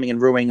started coming and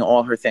ruining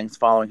all her things,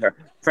 following her.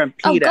 From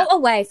PETA, go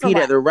away!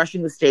 PETA, they're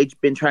rushing the stage,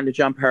 been trying to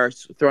jump her,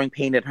 throwing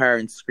paint at her,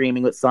 and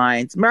screaming with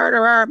signs,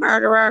 "Murderer,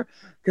 murderer!"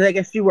 Because I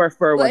guess she wore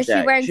fur one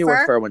day. She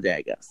wore fur one day,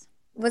 I guess.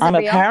 Was it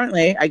real?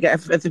 Apparently, I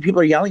guess if the people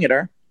are yelling at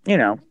her,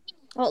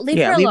 well, leave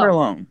her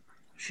alone.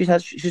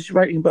 She's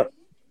writing a book.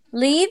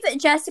 Leave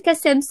Jessica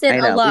Simpson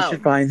alone. We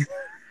should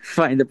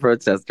find the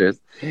protesters.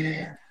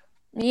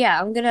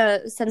 Yeah, I'm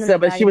gonna send them. So,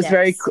 but she was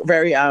very,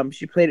 very.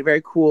 She played it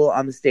very cool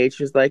on the stage.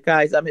 She was like,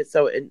 "Guys, I'm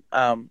so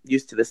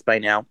used to this by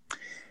now."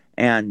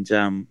 And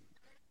oh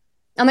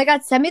my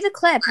God, send me the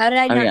clip. How did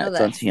I not know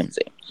this? It's on TMZ.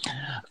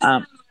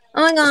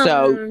 Oh my God.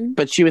 So,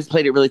 but she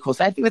played it really cool.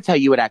 So I think that's how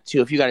you would act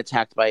too if you got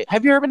attacked by.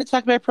 Have you ever been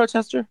attacked by a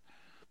protester?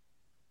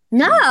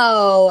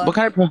 No. What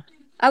kind of?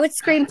 I would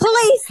scream,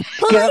 "Police!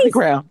 Police! Get on the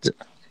ground!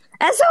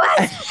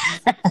 SOS!"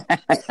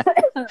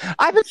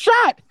 I've been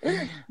shot.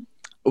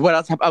 What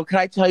else? Oh, can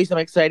I tell you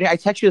something exciting? I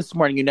texted you this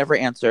morning. You never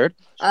answered.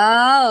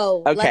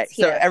 Oh, okay.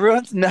 So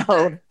everyone's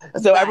known.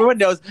 So everyone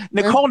knows.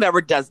 Nicole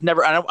never does.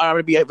 Never. I don't want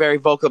to be very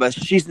vocal about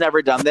this. She's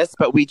never done this,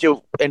 but we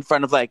do in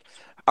front of like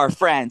our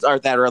friends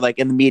that are like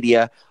in the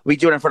media. We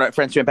do it in front of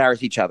friends to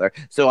embarrass each other.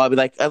 So I'll be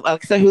like,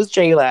 "Alexa, who's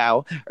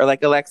J-Lo?" Or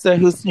like, "Alexa,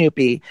 who's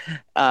Snoopy?"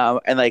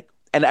 And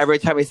every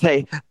time we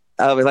say,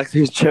 "Alexa,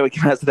 who's Joey?"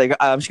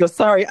 She goes,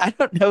 "Sorry, I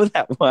don't know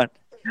that one."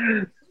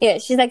 Yeah,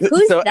 she's like,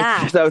 "Who's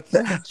that?" So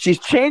she's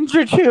changed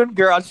her tune,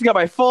 girl. She's got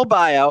my full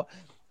bio.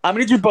 I'm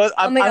gonna do both.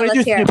 I'm gonna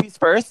do Snoopy's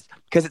first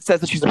because it says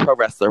that she's a pro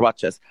wrestler.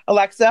 Watch this,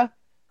 Alexa.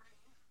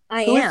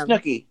 Who is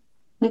Snooki?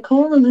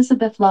 Nicole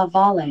Elizabeth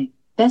LaValle,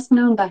 best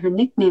known by her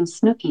nickname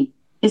Snooki,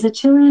 is a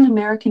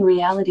Chilean-American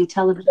reality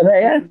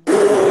television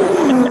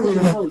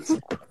host,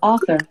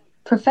 author,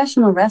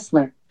 professional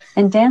wrestler,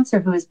 and dancer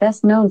who is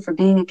best known for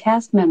being a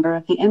cast member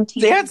of the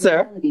MTV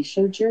reality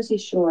show Jersey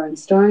Shore and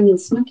starring in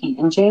Snooki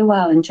and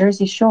JWoww and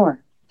Jersey Shore,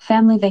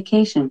 Family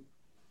Vacation.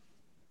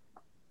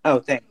 Oh,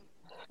 thanks.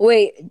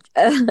 Wait,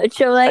 a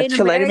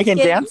Chilean-American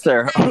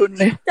dancer.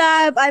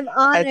 Stop, I'm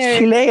honored. A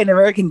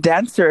Chilean-American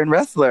dancer and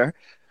wrestler.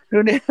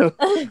 Who knew?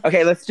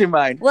 Okay, let's do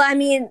mine. Well, I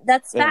mean,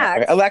 that's fact.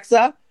 Right.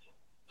 Alexa,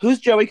 who's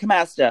Joey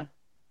Camasta?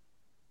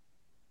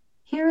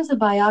 Here is a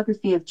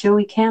biography of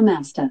Joey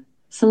Camasta,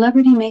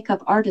 celebrity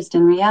makeup artist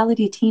and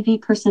reality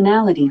TV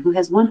personality who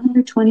has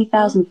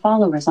 120,000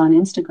 followers on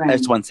Instagram.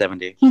 That's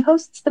 170. He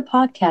hosts the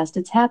podcast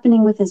It's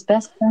Happening with his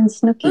best friend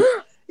Snooki.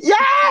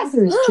 Yes!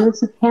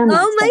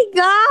 Oh my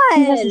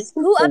God!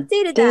 Who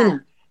updated that?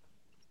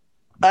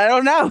 I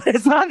don't know.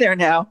 It's on there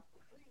now.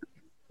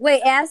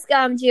 Wait, ask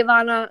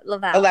Giovanna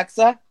Laval.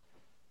 Alexa,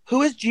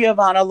 who is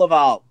Giovanna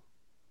Laval?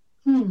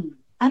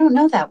 I don't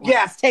know that one.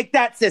 Yes, take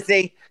that,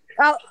 sissy.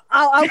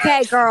 Oh,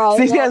 okay, girl.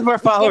 She has more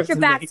followers. Get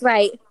your facts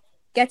right.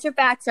 Get your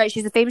facts right.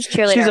 She's a famous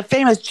cheerleader. She's a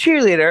famous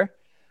cheerleader,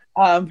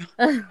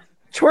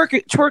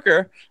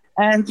 twerker,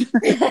 and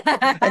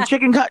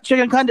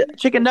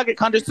chicken nugget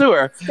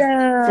connoisseur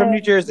from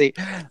New Jersey.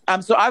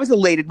 So I was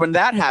elated when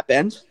that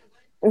happened.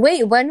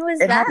 Wait, when was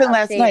that? It happened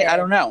last night. I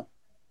don't know.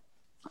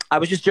 I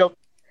was just joking.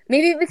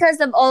 Maybe because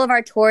of all of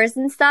our tours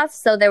and stuff,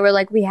 so they were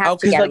like, we have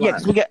to get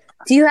one.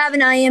 Do you have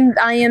an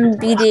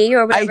IMBD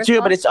or whatever? I do,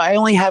 but I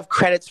only have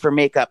credits for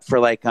makeup for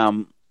like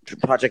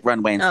Project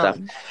Runway and stuff.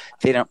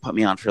 They don't put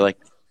me on for like.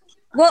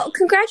 Well,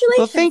 congratulations.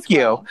 Well, thank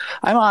you.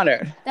 I'm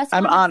honored.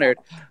 I'm honored.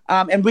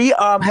 And we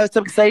have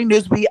some exciting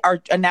news. We are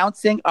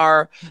announcing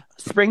our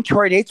spring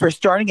tour dates. We're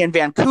starting in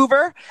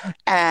Vancouver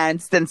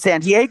and then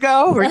San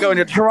Diego. We're going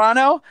to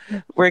Toronto.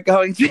 We're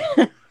going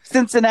to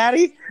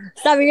Cincinnati.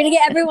 Stop! You're gonna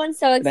get everyone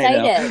so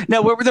excited.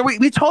 No,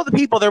 we told the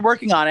people they're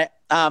working on it,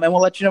 and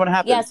we'll let you know what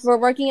happens. Yes, we're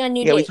working on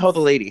new dates. Yeah, we told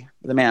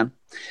the man.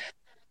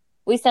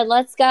 We said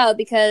let's go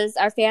because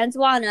our fans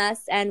want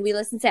us, and we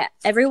listen to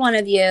every one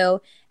of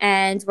you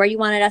and where you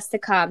wanted us to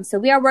come. So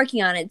we are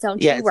working on it.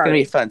 Don't you worry. Yeah, it's gonna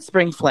be fun.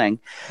 Spring fling.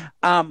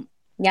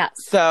 Yeah.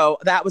 So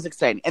that was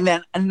exciting, and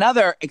then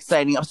another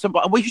exciting. So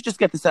we should just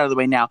get this out of the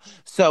way now.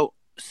 So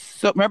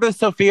remember the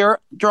Sophia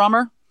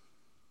drama?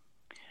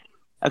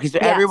 Okay, so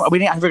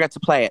everyone, I forgot to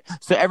play it.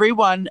 So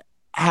everyone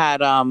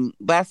had,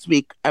 last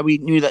week, we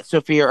knew that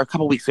Sophia, or a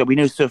couple weeks ago, we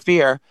knew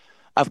Sophia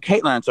of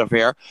Caitlin and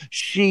Sophia.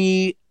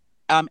 She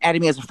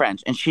added me as a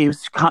friend, and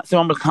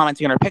someone was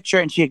commenting on her picture,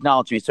 and she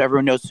acknowledged me. So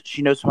everyone knows,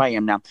 she knows who I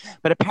am now.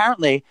 But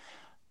apparently,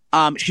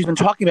 she's been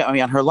talking about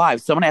me on her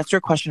live. Someone asked her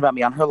a question about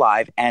me on her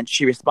live, and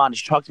she responded.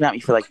 She talked about me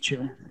for like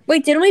 2.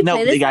 Wait, didn't we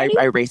play this? No, I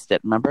erased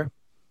it. Remember?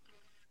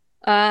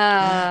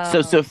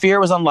 So Sophia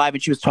was on live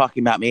and she was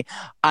talking about me.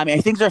 I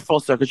mean, things are full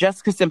circle.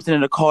 Jessica Simpson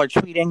and Nicole are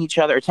tweeting each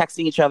other or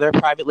texting each other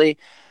privately.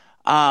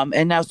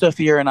 And now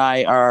Sophia and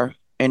I are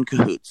in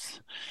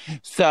cahoots.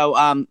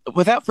 So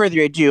without further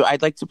ado,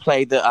 I'd like to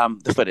play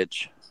the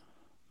footage,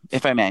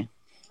 if I may.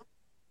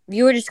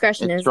 Viewer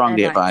discretion is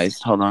strongly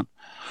advised. Hold on.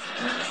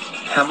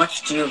 How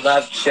much do you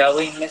love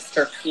Joey,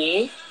 Mr.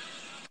 P?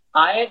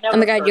 I had never Oh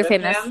my God, you're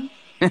famous. Him.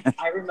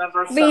 I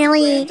remember some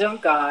Really? random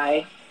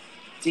guy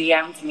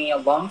DM'd me a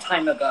long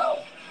time ago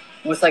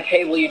and was like,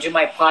 hey, will you do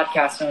my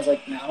podcast? And I was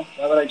like, no,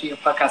 why would I do your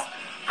podcast?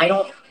 I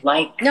don't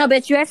like No,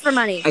 bitch, you asked for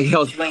money.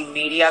 doing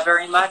media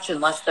very much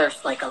unless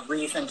there's like a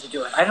reason to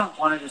do it. I don't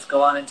want to just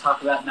go on and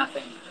talk about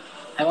nothing.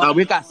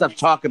 We've got stuff to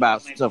talk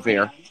about,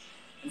 Sophia.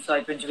 And so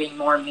I've been doing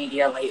more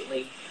media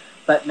lately.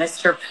 But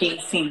Mr. P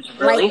seems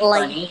really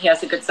funny. He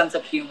has a good sense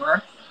of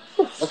humor.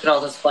 Look at all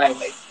those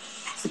flyaways.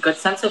 It's a good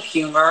sense of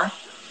humor.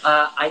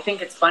 I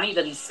think it's funny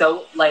that he's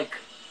so, like,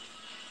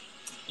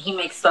 he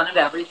makes fun of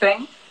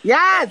everything.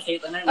 Yes!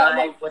 Caitlin and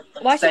I would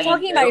Why is she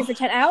talking about you for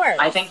 10 hours?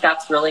 I think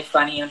that's really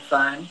funny and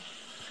fun.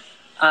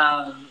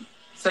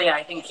 So, yeah,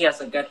 I think he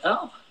has a good...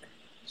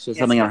 She has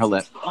something on her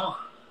lip.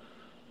 Oh.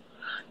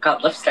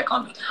 Got lipstick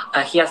on me.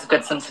 He has a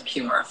good sense of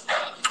humor.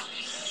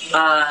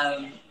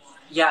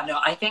 Yeah, no,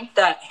 I think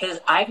that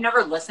I've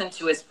never listened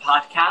to his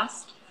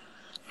podcast,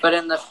 but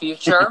in the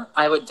future,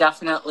 I would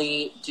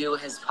definitely do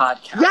his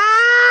podcast.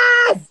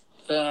 Yes!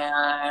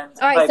 And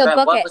all right, so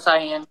book what it. was I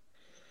in?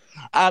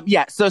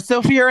 Yeah, so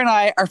Sophia and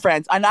I are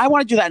friends, and I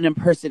want to do that in an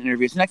in-person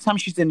interview. So next time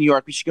she's in New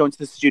York, we should go into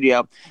the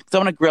studio because I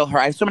want to grill her.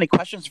 I have so many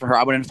questions for her.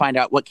 I want to find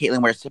out what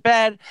Caitlin wears to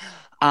bed.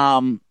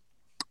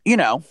 You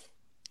know,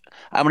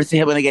 I want to see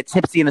her when they get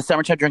tipsy in the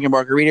summertime drinking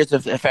margaritas.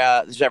 If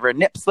there's ever a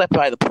nip slip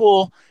by the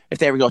pool, if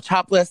they ever go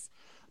topless.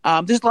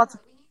 There's lots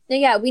of...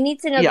 Yeah, we need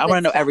to know. Yeah, I want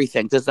to know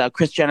everything. Does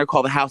Kris Jenner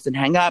call the house and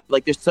hang up?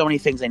 Like, there's so many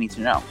things I need to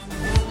know.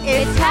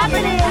 It's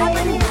happening.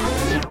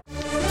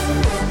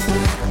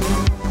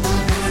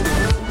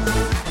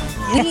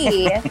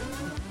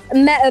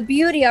 We met a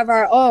beauty of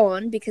our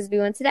own because we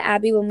went to the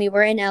Abbey when we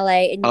were in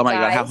LA. And oh my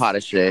God, how hot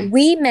is she?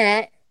 We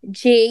met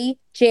JJ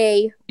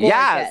Gorgeous.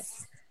 Yes.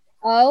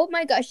 Oh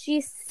my gosh,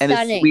 she's stunning.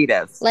 And the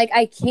sweetest. Like,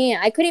 I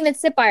couldn't even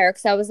sit by her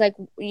because I was like,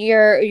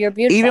 you're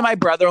beautiful. Even my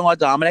brother-in-law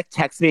Dominic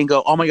texts me and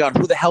go, oh my God,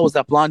 who the hell was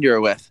that blonde you were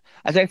with?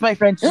 I was like, it's my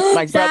friend,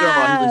 my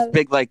brother-in-law, who's this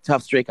big, like,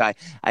 tough straight guy.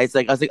 I was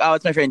like, oh,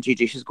 it's my friend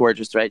Gigi. She's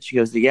gorgeous, right? She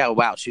goes, yeah,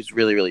 wow, she's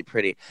really, really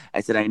pretty.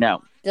 I said, I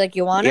know. You're like,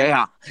 you want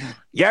her?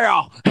 Yeah.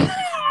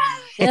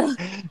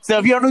 So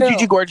if you don't know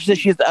Gigi Gorgeous,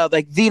 she's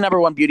like the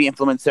 #1 beauty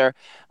influencer,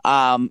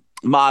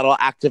 model,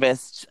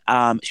 activist.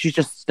 She's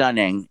just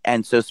stunning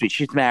and so sweet.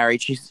 She's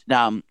married. She's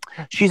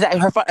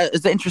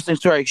it's an interesting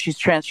story. She's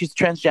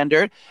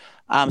transgendered.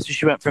 So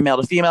she went from male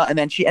to female, and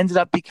then she ended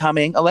up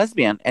becoming a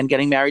lesbian and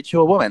getting married to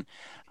a woman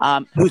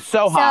who's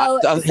so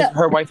hot.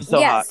 Her wife is so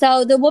hot. Yeah.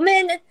 So the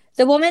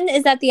woman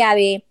is at the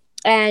Abbey,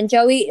 and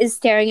Joey is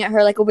staring at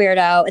her like a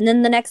weirdo. And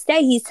then the next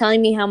day, he's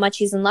telling me how much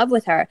he's in love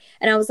with her,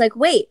 and I was like,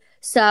 wait.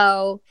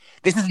 So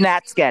this is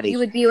Nat Sketty. You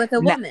would be with a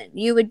woman.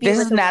 This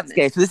is Nat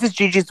Sketty. So this is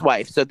Gigi's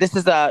wife. So this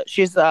is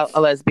she's a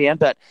lesbian,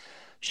 but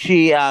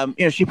she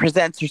she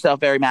presents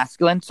herself very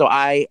masculine. So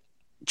I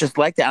just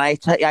like that,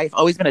 and I've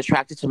always been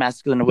attracted to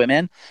masculine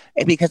women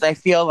because I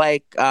feel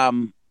like I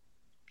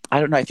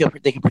don't know. I feel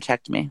they can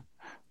protect me.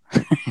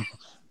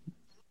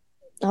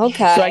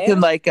 Okay. So I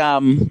can like I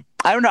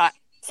don't know.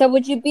 So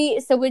would you be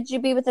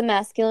with a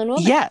masculine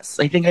woman? Yes,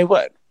 I think I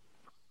would.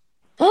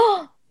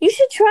 Oh. You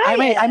should try. I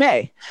may. I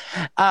may.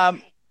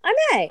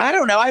 I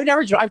don't know.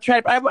 I've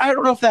tried. I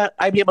don't know if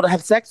I'd be able to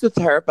have sex with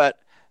her, but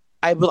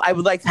I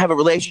would like to have a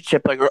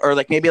relationship, like or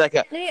like maybe like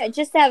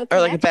just to have a connection.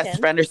 Or like a best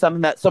friend or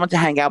something someone to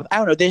hang out with. I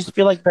don't know. They just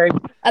feel like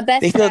a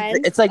best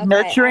friend. It's like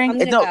nurturing.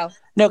 No,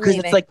 because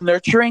it's like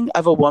nurturing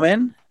of a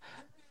woman,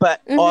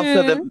 but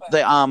also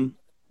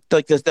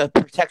the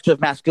protective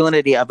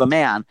masculinity of a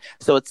man.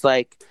 So it's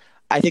like.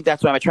 I think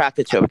that's what I'm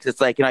attracted to because it's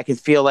like, I can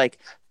feel like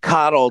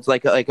coddled,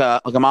 like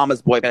a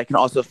mama's boy, but I can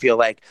also feel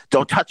like,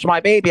 don't touch my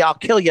baby, I'll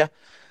kill you.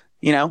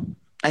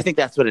 I think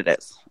that's what it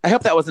is. I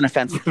hope that wasn't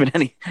offensive in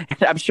any.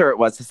 I'm sure it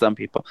was to some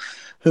people.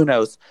 Who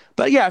knows?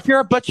 But yeah, if you're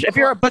a butch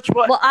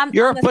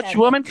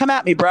woman, come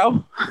at me,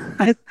 bro.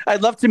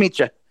 I'd love to meet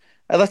you.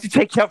 I'd love to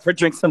take you out for a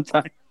drink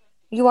sometime.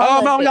 You are.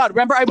 Oh my God!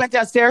 Remember, I went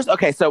downstairs.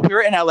 Okay, so we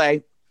were in LA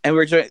and we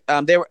were doing.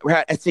 We're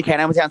at STK,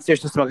 and I went downstairs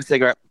to smoke a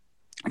cigarette.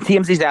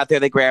 TMZ's out there.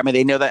 They grab me.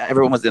 They know that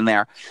everyone was in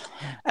there.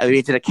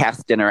 We did a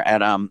cast dinner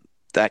at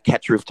that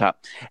Catch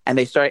Rooftop, and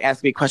they started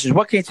asking me questions.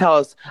 What can you tell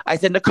us? I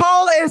said,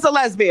 Nicole is a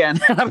lesbian.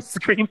 And I was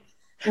screaming.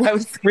 I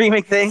was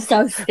screaming things.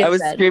 So stupid. I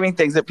was screaming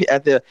things at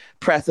the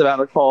press about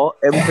Nicole.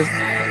 It was just.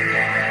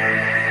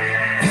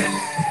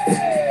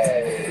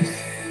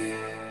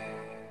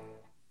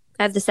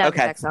 I have the sound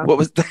effects on. What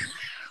was that?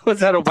 Was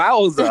that a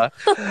wowza?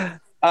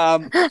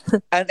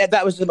 And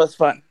that was the most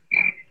fun.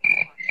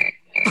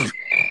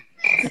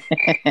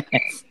 Do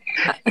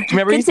you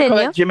remember you used to call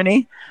that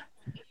Jiminy?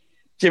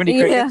 Jiminy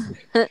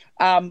Cricket?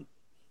 Yeah.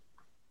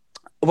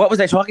 What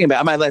was I talking about?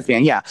 Am I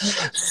lesbian? Yeah.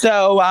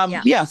 So,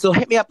 so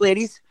hit me up,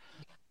 ladies.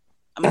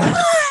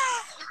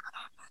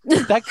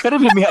 That could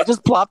have been me. I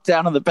just plopped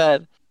down on the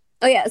bed.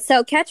 Oh, yeah.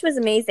 So Catch was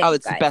amazing. Oh,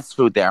 it's the best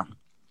food there.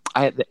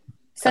 I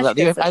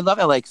love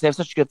LA because they have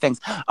such good things.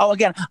 Oh,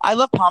 again, I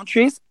love palm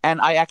trees, and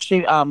I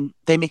actually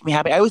they make me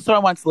happy. I always thought I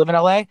wanted to live in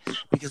LA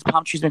because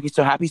palm trees make me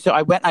so happy. So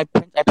I went, I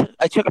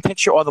took a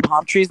picture of all the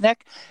palm trees,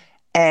 Nick,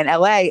 in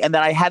LA, and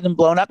then I had them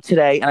blown up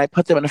today, and I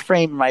put them in a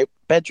frame in my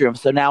bedroom.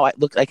 So now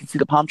I can see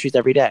the palm trees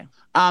every day.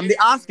 The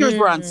Oscars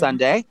were on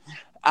Sunday,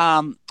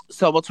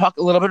 so we'll talk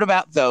a little bit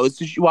about those.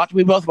 Did you watch?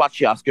 We both watched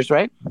the Oscars,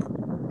 right?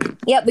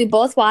 Yep, we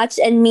both watched,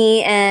 and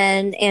me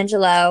and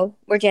Angelo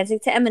were dancing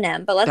to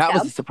Eminem. But that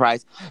was a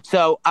surprise.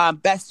 So,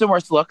 best and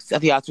worst looks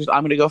at the Oscars.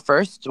 I'm going to go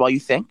first while you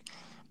think.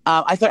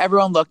 I thought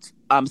everyone looked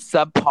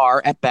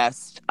subpar at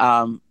best.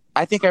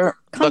 I think I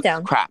looked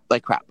crap.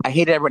 I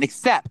hated everyone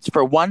except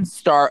for one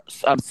star,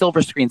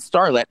 silver screen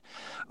starlet,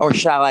 or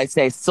shall I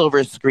say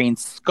silver screen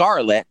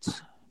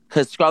scarlet,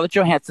 because Scarlett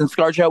Johansson,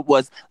 ScarJo,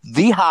 was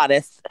the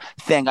hottest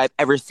thing I've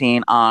ever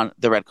seen on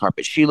the red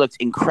carpet. She looked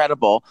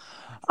incredible.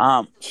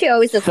 She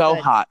always looks so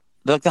good. Hot.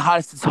 Like the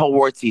hottest this whole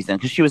award season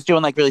because she was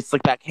doing like really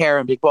slick back hair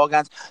and big ball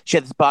gowns. She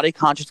had this body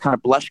conscious kind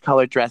of blush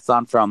colored dress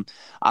on from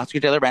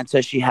Oscar de la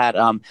Renta. She had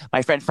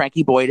my friend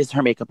Frankie Boyd is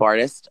her makeup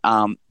artist.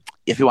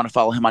 If you want to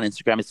follow him on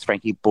Instagram, it's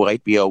Frankie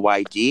Boyd,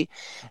 Boyd,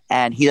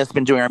 and he has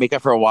been doing her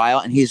makeup for a while.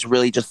 And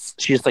she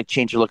just like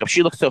changed her look up.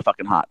 She looks so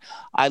fucking hot.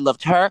 I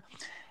loved her.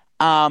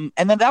 And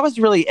then that was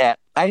really it.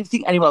 I didn't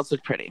think anyone else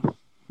looked pretty.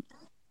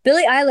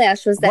 Billie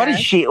Eilish was there. What is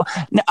she?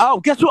 Oh,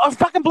 guess what? A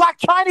fucking Black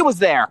China was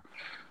there.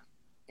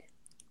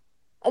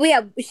 Oh,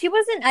 yeah. She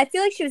wasn't. I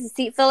feel like she was a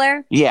seat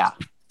filler. Yeah.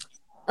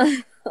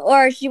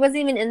 Or she wasn't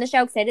even in the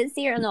show because I didn't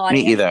see her in the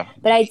audience. Me either.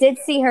 But I did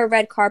see her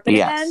red carpet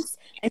events.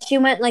 And she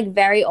went like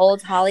very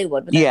old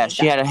Hollywood. With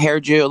she had a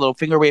hairdo, a little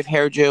finger wave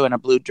hairdo, and a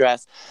blue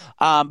dress.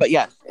 But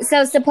yeah.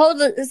 So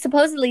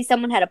supposedly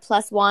someone had a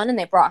 +1 and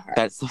they brought her.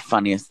 That's the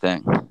funniest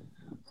thing.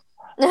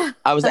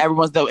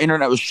 The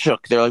internet was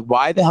shook. They're like,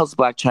 why the hell's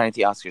Black China at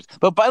the Oscars?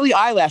 But Billie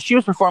Eilish, she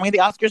was performing at the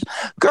Oscars.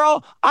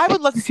 Girl, I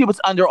would love to see what's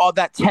under all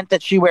that tent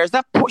that she wears.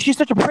 She's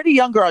such a pretty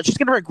young girl. She's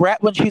gonna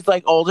regret when she's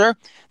like older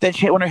that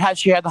she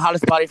had the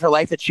hottest body of her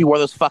life that she wore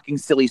those fucking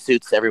silly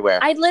suits everywhere.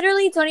 I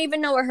literally don't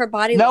even know what her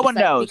body no looks one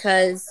like knows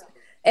because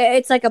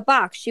it's like a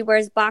box. She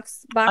wears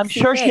box. I'm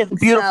sure she has a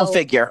beautiful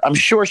figure. I'm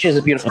sure she has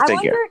a beautiful figure.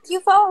 I wonder, do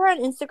you follow her on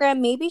Instagram?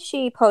 Maybe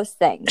she posts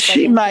things.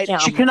 She might.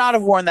 She could not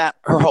have worn that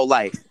her whole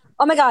life.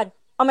 Oh my god.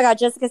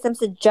 Jessica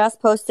Simpson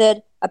just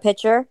posted a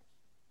picture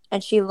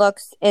and she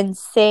looks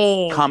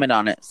insane. Comment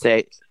on it.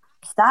 Say,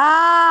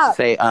 stop.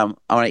 Say, I want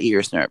to eat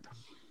your snurp.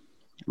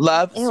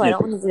 Love. Ew, I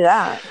don't want to do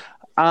that.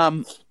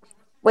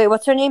 Wait,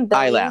 what's her name?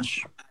 Billie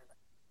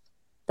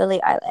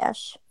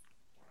Eilish.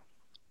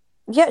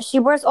 Yeah, she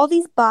wears all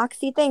these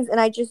boxy things, and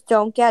I just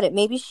don't get it.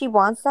 Maybe she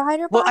wants to hide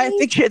her body. Well, I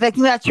think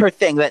that's her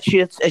thing. That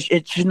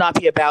it should not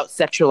be about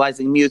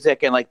sexualizing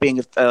music and like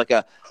being like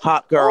a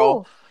hot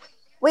girl. Oh.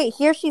 Wait,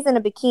 here she's in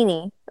a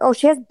bikini. Oh,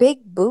 she has big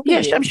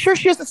boobies. Yeah, I'm sure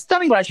she has a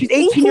stunning body. She's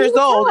 18 years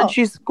old and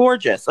she's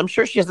gorgeous. I'm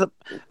sure she has a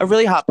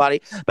really hot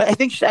body. But I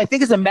think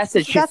it's a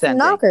message she's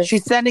sending.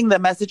 She's sending the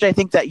message, I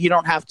think, that you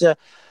don't have to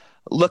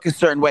look a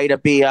certain way to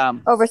be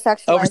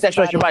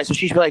over-sexualize your body. So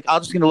she's like,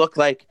 I'm just going to look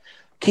like,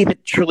 keep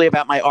it truly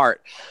about my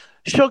art.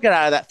 She'll get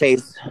out of that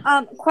phase.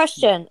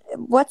 Question.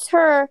 What's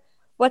her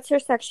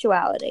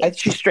sexuality?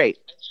 She's straight.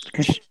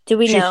 Do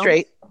we know? She's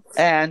straight.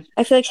 And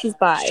I feel like she's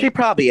bi. She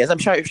probably is. I'm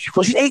sure.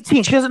 She's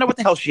 18. She doesn't know what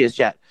the hell she is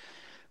yet.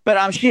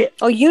 But she.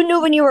 Oh, you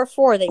knew when you were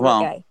 4 that you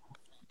were gay.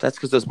 That's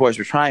because those boys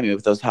were trying me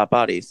with those hot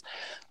bodies.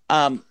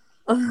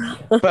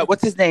 But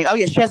what's his name? Oh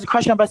yeah, she has a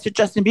crush on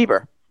Justin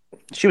Bieber.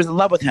 She was in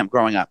love with him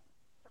growing up.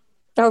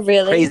 Oh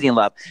really? Crazy in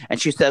love. And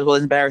she said, well,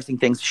 embarrassing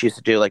things she used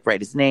to do, like write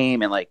his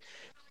name and like.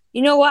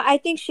 You know what? I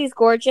think she's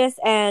gorgeous,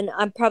 and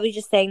I'm probably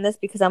just saying this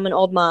because I'm an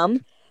old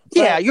mom.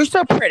 Yeah, you're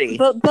so pretty.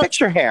 But fix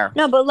your hair.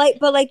 No, but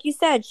like you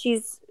said,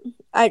 she's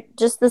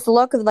just this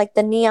look of like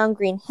the neon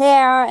green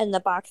hair and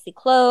the boxy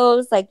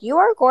clothes. Like you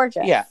are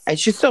gorgeous. Yeah, and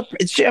she's so.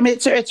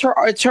 It's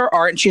her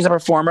art, and she's a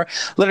performer.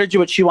 Let her do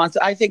what she wants.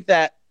 I think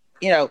that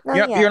you're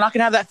not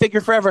gonna have that figure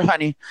forever,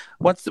 honey.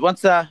 Once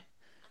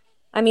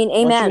I mean,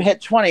 amen. Once you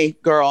hit 20,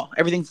 girl,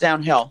 everything's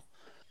downhill.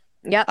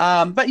 Yep.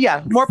 But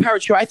yeah, more power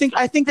to her. I think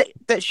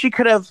that she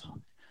could have.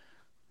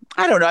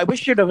 I don't know. I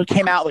wish she'd have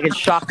came out like and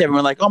shocked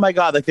everyone. Like, oh my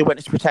god, like the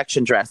witness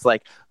protection dress.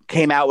 Like,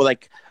 came out with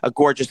like a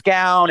gorgeous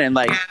gown and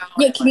like can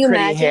you pretty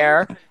imagine?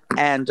 Hair.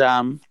 And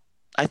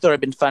I thought it'd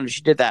been fun if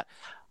she did that.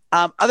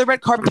 Other red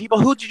carpet people.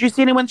 Who did you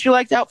see anyone that you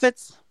liked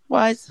outfits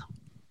wise?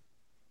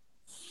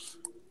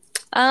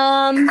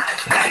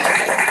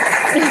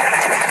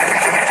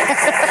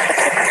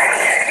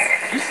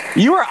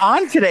 You were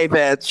on today,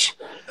 bitch.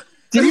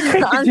 Did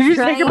you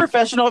take a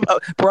professional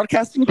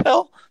broadcasting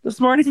pill this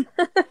morning?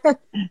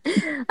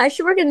 I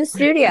should work in the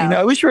studio.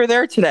 I wish you were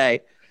there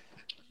today.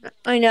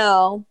 I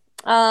know.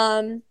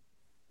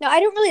 No, I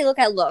don't really look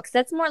at looks.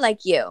 That's more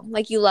like you.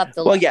 Like you love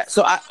the looks. Well, yeah.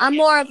 So I'm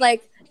more of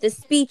like the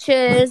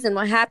speeches and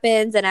what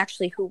happens and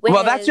actually who wins.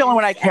 Well, that's the only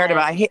one I cared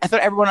about. I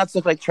thought everyone else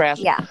looked like trash.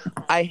 Yeah.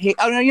 I hate.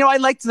 Oh no, I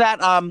liked that.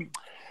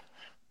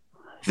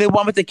 The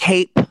one with the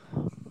cape,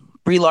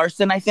 Brie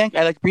Larson. I think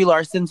I like Brie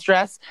Larson's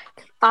dress.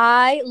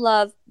 I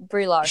love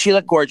Brie Larson. She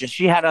looked gorgeous.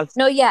 She had a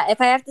no, yeah.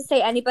 If I have to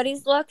say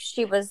anybody's look,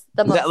 she was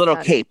the most. That little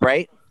stunning. cape,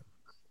 right?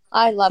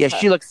 I love her. Yeah,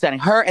 she looked stunning.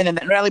 Her and then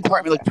Natalie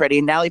Portman looked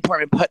pretty. Natalie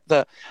Portman put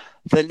the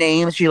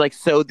names. She like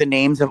sewed the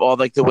names of all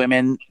like the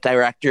women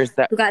directors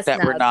that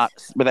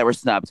were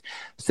snubbed.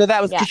 So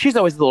that was she's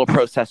always the little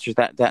protesters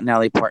that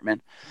Natalie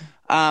Portman.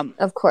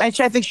 Of course. And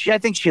I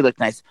think she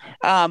looked nice.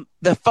 Now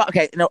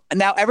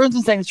everyone's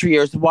been saying this for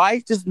years. Why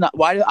do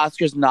the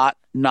Oscars not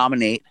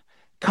nominate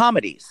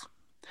comedies?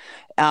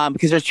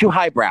 Because they're too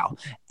highbrow.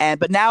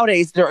 But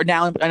nowadays they're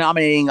now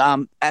nominating.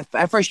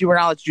 At first, you were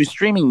not allowed to do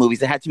streaming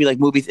movies. It had to be like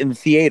movies in the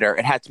theater.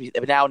 It had to be.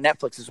 But now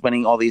Netflix is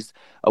winning all these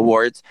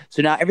awards.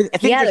 So now everything. I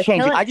think they're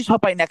changing. I just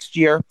hope by next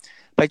year,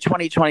 by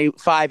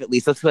 2025 at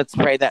least, let's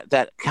pray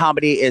that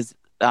comedy is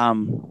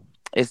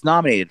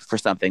nominated for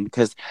something,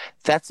 because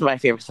that's my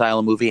favorite style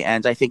of movie,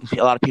 and I think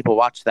a lot of people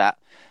watch that.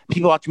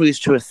 People watch movies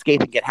to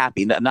escape and get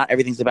happy. Not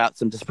everything's about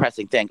some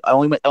depressing thing.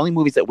 Only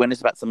movies that win is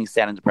about something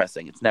sad and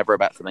depressing. It's never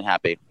about something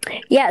happy.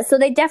 Yeah, so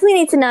they definitely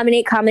need to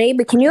nominate comedy,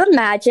 but can you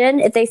imagine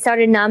if they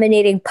started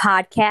nominating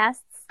podcasts?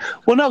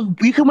 Well, no,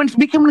 we can win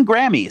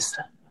Grammys.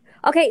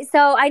 Okay,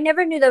 so I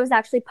never knew there was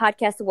actually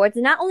podcast awards,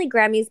 and not only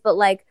Grammys, but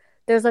like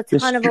there's a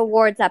ton of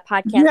awards that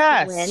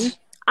podcasts win.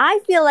 I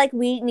feel like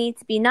we need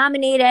to be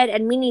nominated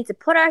and we need to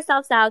put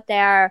ourselves out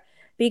there,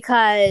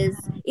 because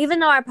even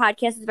though our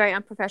podcast is very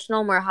unprofessional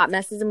and we're hot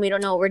messes and we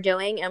don't know what we're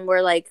doing and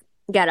we're like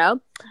ghetto,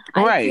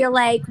 I feel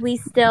like we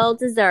still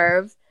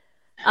deserve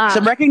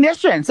some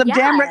recognition,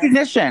 damn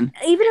recognition.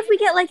 Even if we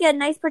get like a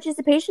nice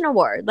participation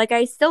award, like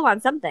I still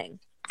want something.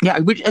 Yeah,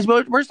 we're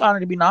just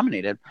honored to be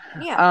nominated.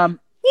 Yeah.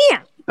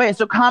 But yeah,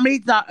 so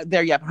comedy's not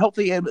there yet, but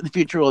hopefully in the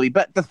future will be.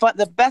 But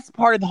the best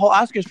part of the whole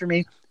Oscars for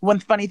me, when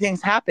funny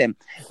things happen,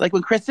 like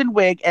when Kristen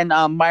Wiig and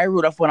Maya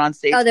Rudolph went on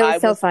stage. Oh, that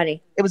was so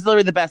funny. It was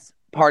literally the best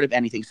part of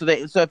anything. So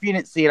if you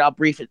didn't see it, I'll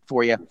brief it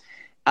for you.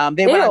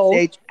 They went on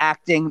stage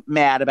acting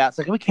mad about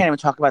something. We can't even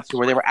talk about it,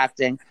 where they were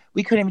acting.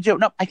 We couldn't even do it.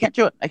 No, I can't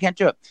do it.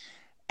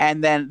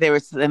 And then they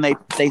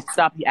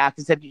stopped the act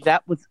and said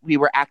we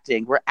were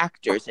acting. We're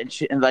actors,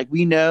 and like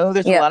we know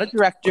there's a lot of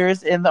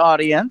directors in the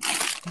audience,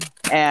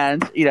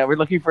 and we're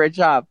looking for a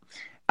job.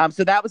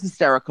 So that was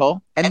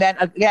hysterical. And then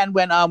again,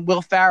 when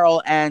Will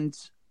Ferrell and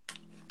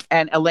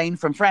Elaine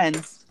from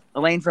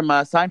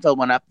Seinfeld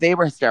went up, they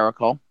were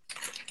hysterical.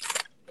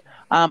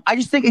 I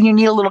just think you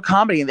need a little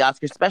comedy in the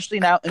Oscars, especially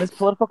now in this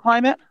political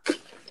climate.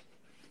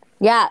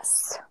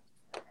 Yes.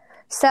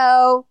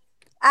 So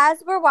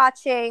as we're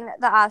watching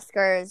the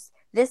Oscars,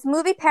 this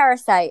movie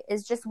Parasite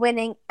is just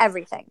winning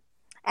everything.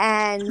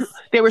 And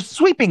they were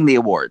sweeping the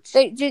awards.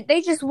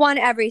 They just won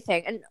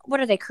everything. And what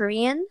are they,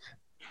 Korean?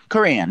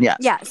 Korean, yes.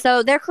 Yeah,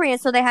 so they're Korean.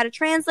 So they had a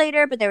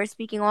translator, but they were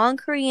speaking all in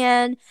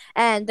Korean.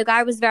 And the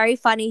guy was very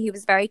funny. He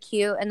was very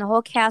cute. And the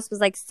whole cast was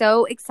like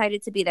so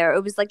excited to be there.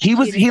 It was like he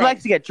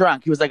likes to get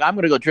drunk. He was like, I'm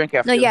going to go drink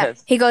after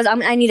this. He goes,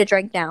 I need a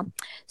drink now.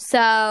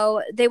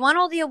 So they won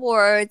all the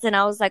awards. And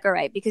I was like, all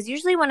right. Because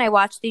usually when I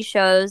watch these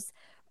shows,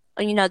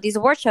 these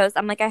award shows,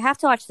 I'm like, I have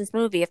to watch this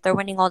movie if they're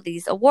winning all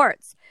these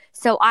awards.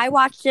 So I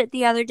watched it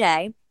the other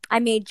day. I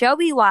made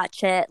Joey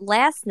watch it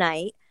last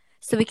night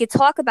so we could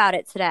talk about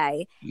it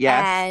today.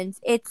 Yes. And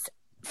it's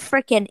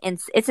freaking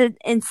it's an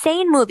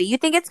insane movie. You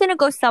think it's going to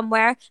go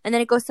somewhere, and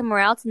then it goes somewhere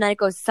else, and then it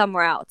goes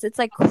somewhere else. It's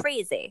like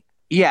crazy.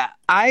 Yeah.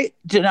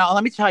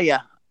 Let me tell you,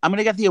 I'm going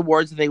to get the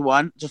awards that they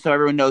won, just so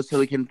everyone knows, so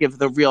we can give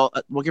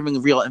we're giving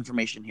the real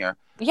information here.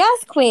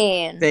 Yes,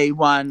 Queen. They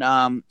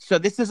won. So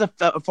this is a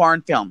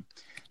foreign film.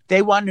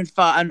 They won in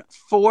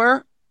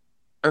 4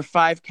 or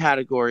 5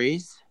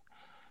 categories.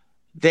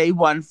 They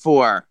won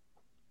for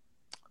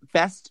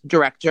Best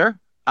Director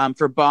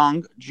for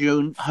Bong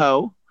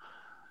Joon-ho.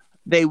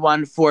 They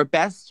won for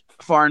Best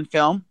Foreign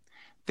Film.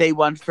 They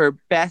won for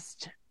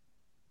Best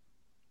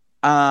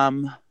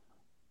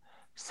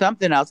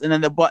something else. And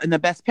then in the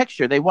Best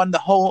Picture, they won the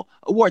whole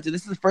awards. And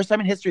this is the first time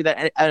in history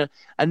that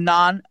a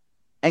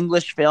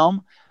non-English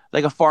film,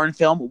 like a foreign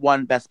film,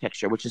 won Best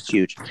Picture, which is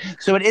huge.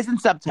 So it is in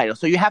subtitles.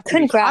 So you have to...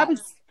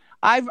 Congrats.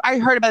 I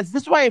heard about this.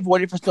 This is why I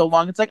avoided it for so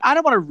long. It's like, I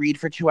don't want to read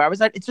for 2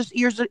 hours. It's just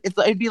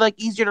it'd be like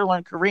easier to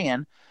learn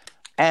Korean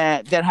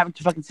than having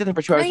to fucking sit there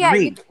for 2 hours and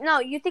read.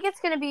 You think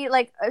it's going to be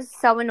like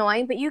so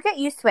annoying, but you get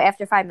used to it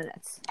after 5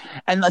 minutes.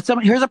 And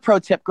here's a pro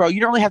tip, girl. You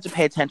don't really have to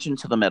pay attention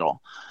to the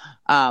middle.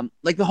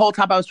 Like the whole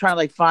time I was trying to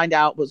like find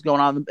out what's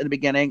going on in the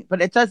beginning,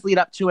 but it does lead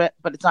up to it,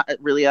 but it's not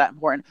really that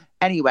important.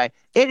 Anyway,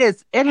 it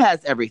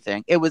has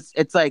everything.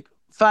 It's like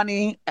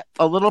funny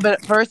a little bit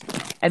at first,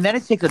 and then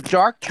it takes a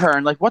dark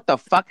turn. Like, what the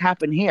fuck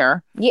happened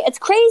here? Yeah, it's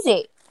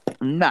crazy.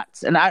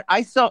 Nuts. And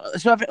I saw,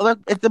 so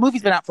if the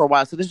movie's been out for a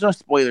while, so there's no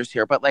spoilers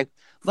here, but like,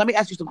 let me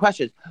ask you some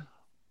questions.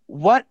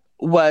 What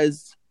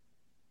was,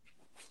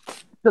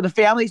 so the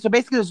family, so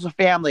basically there's a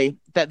family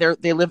that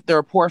they're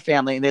a poor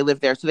family and they live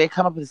there. So they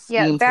come up with a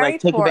scheme to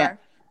like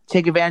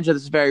take advantage of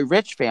this very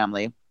rich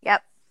family.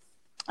 Yep.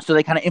 So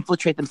they kind of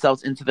infiltrate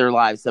themselves into their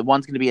lives. So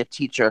one's going to be a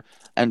teacher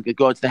and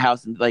go into the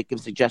house and like give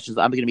suggestions.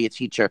 I'm going to be a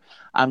teacher.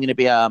 I'm going to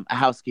be a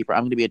housekeeper.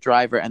 I'm going to be a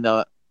driver. And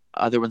the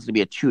other one's going to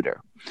be a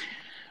tutor.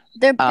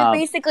 They're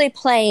basically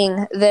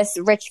playing this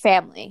rich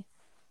family.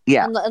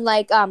 Yeah. And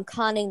like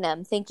conning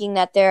them, thinking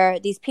that they're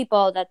these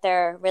people that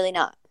they're really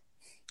not.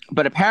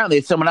 But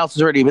apparently someone else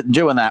has already been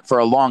doing that for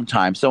a long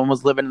time. Someone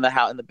was living in the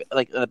house, in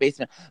the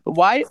basement. But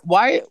why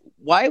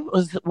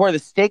were the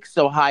stakes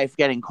so high of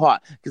getting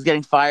caught? Because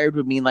getting fired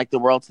would mean like the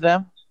world to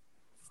them?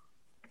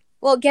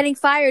 Well, getting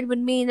fired would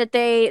mean that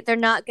they're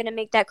not going to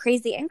make that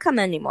crazy income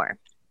anymore.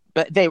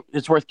 But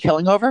it's worth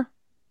killing over?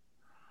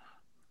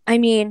 I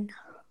mean,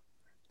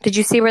 did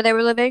you see where they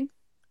were living?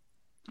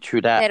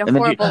 True that. They had a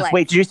horrible life.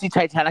 Wait, did you see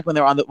Titanic when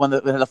they were when they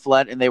had the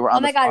flood and they were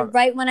on the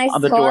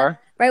door?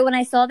 Right when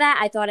I saw that,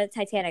 I thought of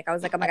Titanic. I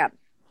was like, oh my God.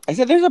 I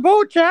said, there's a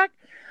boat, Jack.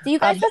 So you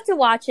guys have to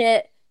watch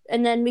it,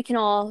 and then we can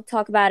all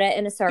talk about it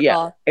in a circle.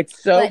 Yeah,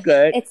 it's so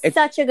good. It's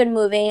such a good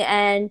movie,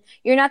 and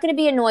you're not going to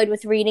be annoyed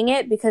with reading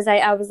it because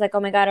I was like, oh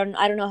my God,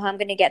 I don't know how I'm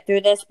going to get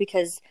through this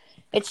because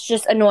it's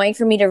just annoying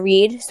for me to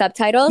read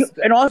subtitles.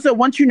 And also,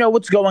 once you know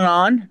what's going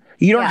on,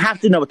 you don't have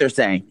to know what they're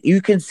saying. You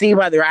can see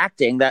by their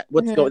acting that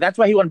what's going. That's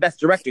why he won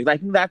Best Director. I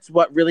think that's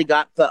what really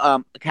got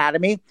the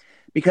Academy,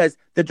 because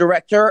the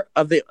director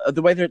of the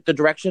way the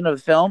direction of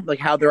the film, like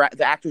how the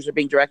actors are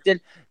being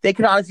directed, they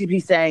could honestly be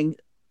saying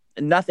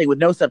nothing with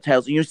no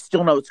subtitles, and you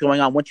still know what's going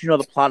on once you know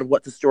the plot of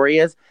what the story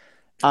is.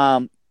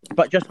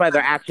 But just by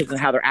their actions and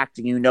how they're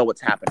acting, you know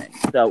what's happening.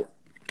 So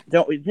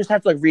you just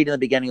have to like read in the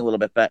beginning a little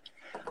bit. But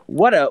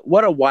what a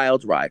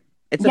wild ride.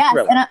 It's a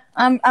thriller.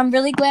 And I'm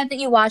really glad that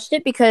you watched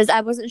it because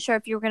I wasn't sure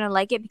if you were gonna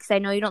like it because I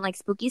know you don't like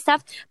spooky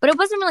stuff, but it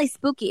wasn't really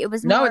spooky. It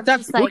was more it's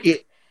not spooky.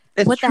 Like,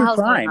 it's what true the hell's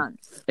crime. going on?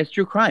 It's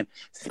true crime.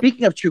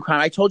 Speaking of true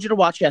crime, I told you to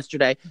watch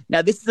yesterday.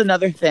 Now this is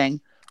another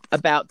thing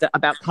about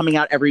coming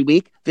out every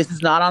week. This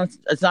is not on.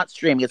 It's not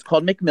streaming. It's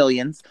called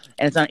McMillions,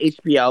 and it's on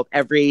HBO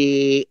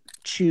every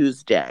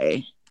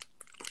Tuesday.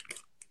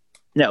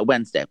 No,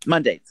 Mondays.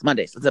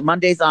 It's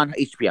Mondays on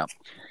HBO.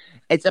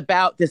 It's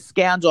about the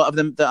scandal of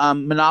the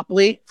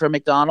monopoly for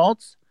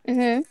McDonald's.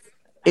 Mm-hmm.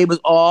 It was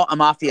all a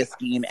mafia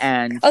scheme,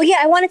 and oh yeah,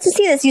 I wanted to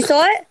see this. You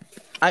saw it?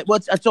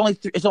 It's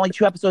only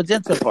 2 episodes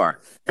in so far.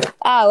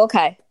 Oh,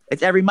 okay.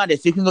 It's every Monday,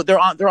 so you can go. They're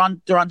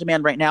on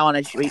demand right now on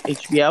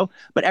HBO.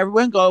 But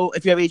everyone go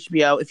if you have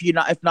HBO.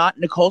 If not,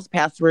 Nicole's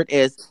password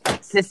is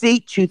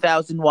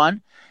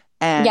Sissy2001,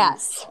 and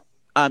yes,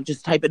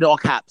 just type it in all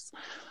caps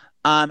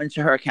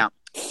into her account.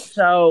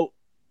 So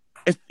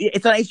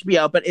it's on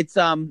HBO, but it's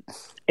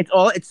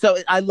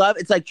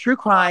like true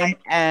crime,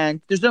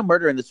 and there's no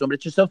murder in this one, but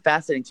it's just so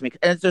fascinating to me,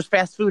 and there's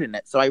fast food in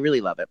it, so I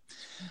really love it.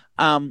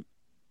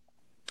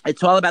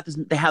 It's all about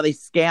how they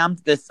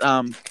scammed this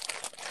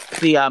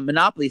the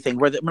Monopoly thing,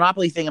 where the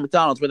Monopoly thing at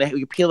McDonald's, where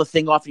you peel the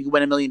thing off and you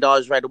win $1 million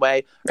right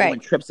away, or you win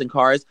trips in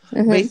cars.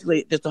 Mm-hmm.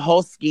 Basically, there's a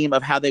whole scheme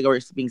of how they were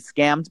being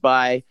scammed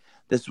by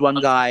this one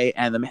guy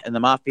and the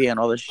mafia and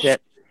all this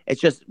shit. It's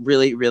just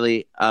really,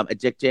 really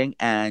addicting,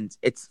 and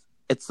it's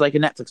like a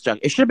Netflix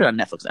junk. It should have been on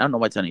Netflix. I don't know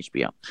why it's on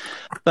HBO,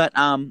 but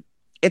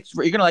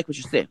you're gonna like what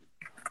you see,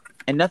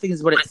 and nothing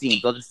is what it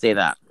seems. I'll just say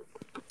that.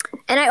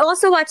 And I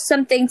also watched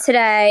something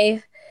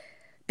today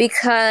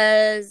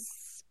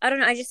because I don't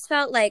know. I just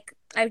felt like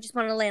I just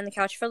wanted to lay on the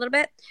couch for a little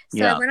bit,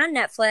 so I went on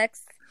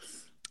Netflix,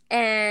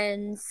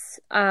 and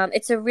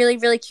it's a really,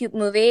 really cute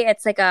movie.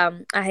 It's like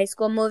a high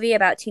school movie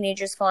about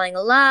teenagers falling in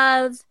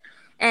love,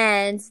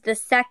 and the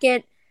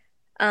second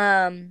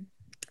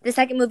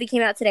movie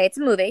came out today. It's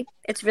a movie.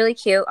 It's really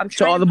cute.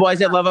 To all the boys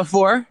that love a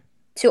 4?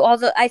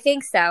 I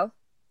think so.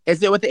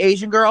 Is it with the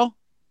Asian girl?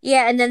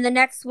 Yeah, and then the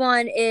next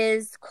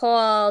one's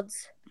called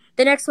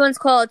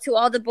To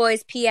All the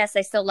Boys, P.S.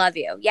 I Still Love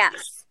You.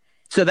 Yes.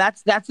 So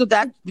that's what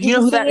that. You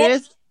know who that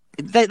is?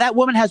 That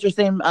woman has your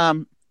same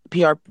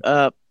PR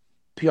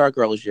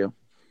girl as you.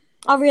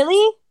 Oh,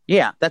 really?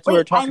 Yeah, that's what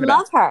we're talking about. I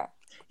love her.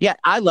 Yeah,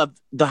 I love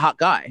the hot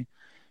guy.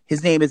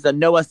 His name is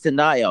Noah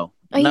Centineo.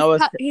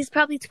 He's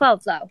probably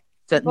 12 though.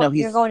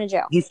 You're going to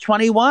jail. He's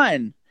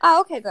 21.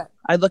 Oh, okay, good.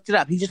 I looked it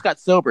up. He just got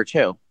sober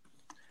too.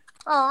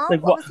 Oh,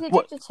 what was he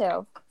addicted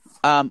to?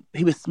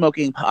 He was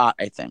smoking pot,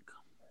 I think.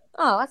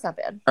 Oh, that's not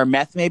bad. Or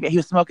meth, maybe. He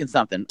was smoking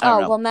something. I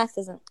don't know. Well, meth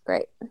isn't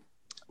great.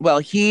 Well,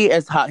 he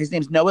is hot. His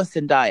name's Noah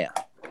Zendaya.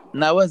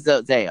 Noah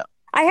Zendaya.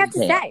 I have to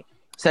say,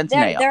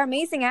 Centineo. They're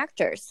amazing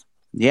actors.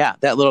 Yeah,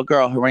 that little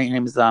girl. Her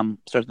name is starts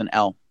with an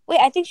L. Wait,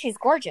 I think she's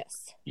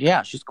gorgeous.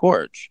 Yeah, she's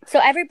gorgeous. So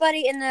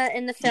everybody in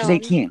the film, she's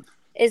 18,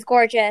 is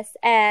gorgeous,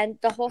 and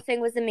the whole thing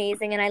was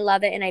amazing, and I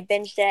love it, and I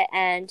binged it,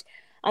 and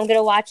I'm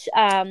gonna watch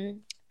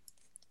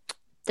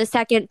the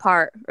second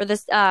part or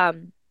this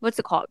what's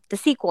it called? The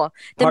sequel,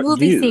 the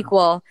movie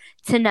sequel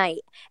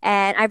tonight,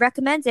 and I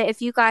recommend it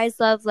if you guys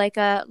love like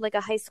a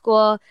high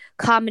school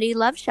comedy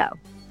love show.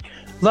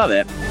 Love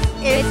it.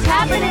 It's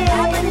happening.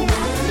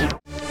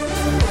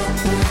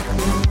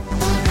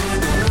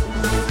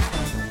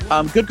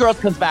 Good Girls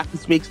comes back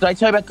this week. So did I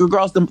tell you about Good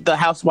Girls, the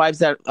housewives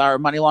that are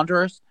money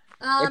launderers?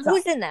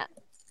 Who's in that?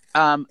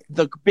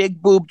 The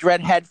big boobed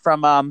redhead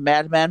from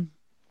Mad Men.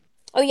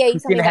 Oh yeah, you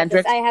told me about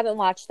this. I haven't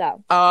watched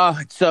though. Oh,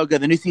 it's so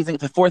good.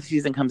 The fourth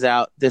season comes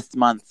out this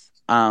month.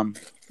 I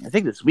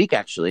think this week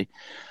actually.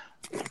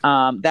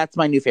 That's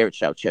my new favorite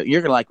show.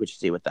 You're gonna like what you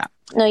see with that.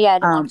 No, yeah, I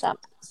didn't watch that.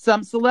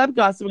 Some celeb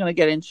gossip we're gonna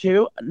get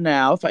into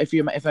now, if I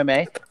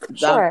may.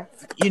 Sure.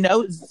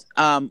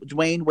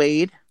 Dwayne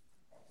Wade.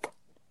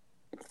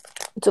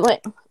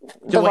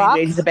 Dwayne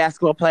Wade, he's a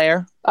basketball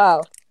player.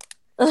 Oh.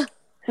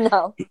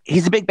 No.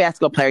 He's a big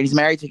basketball player. He's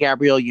married to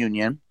Gabrielle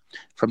Union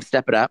from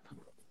Step It Up.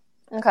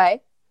 Okay.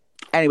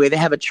 Anyway, they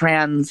have a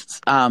trans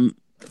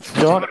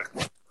daughter.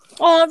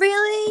 Oh,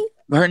 really?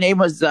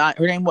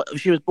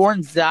 She was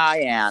born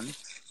Zion,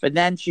 but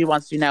then she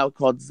wants to be now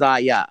called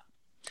Zaya.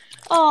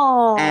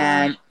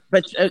 Oh.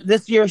 But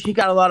this year she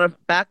got a lot of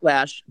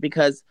backlash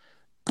because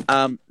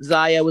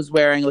Zaya was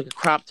wearing like a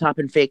crop top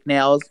and fake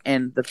nails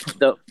and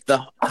the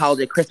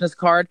holiday Christmas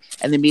card,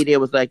 and the media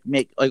was like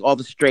all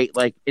the straight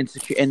like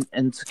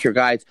insecure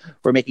guys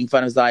were making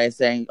fun of Zaya,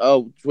 saying,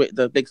 "Oh,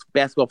 the big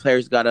basketball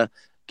player's got a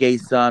gay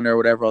son or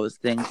whatever, all these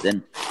things,"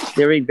 and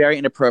they were being very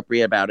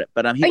inappropriate about it.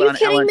 But he are you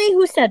kidding me?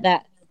 Who said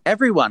that?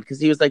 Everyone, because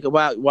he was like,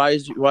 "Wow, why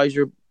is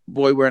your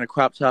boy wearing a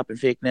crop top and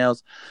fake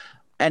nails?"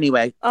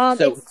 Anyway,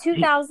 so it's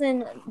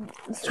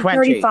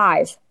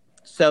 2035.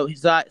 So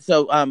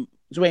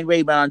Dwayne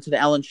Wade went on to the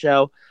Ellen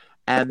Show,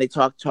 and they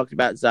talked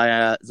about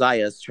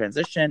Zaya's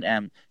transition,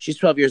 and she's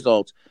 12 years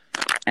old,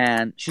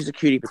 and she's a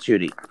cutie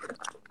patootie.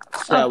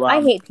 So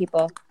I hate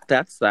people.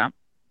 That's that.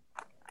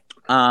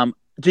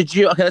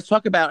 Let's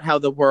talk about how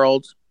the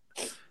world.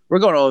 We're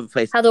going all over the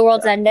place. How the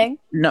world's ending?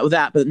 No,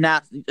 but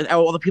not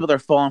all the people that are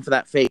falling for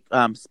that fake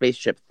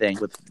spaceship thing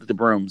with the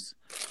brooms.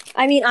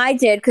 I mean, I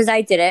did because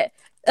I did it.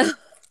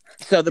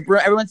 So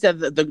everyone said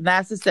the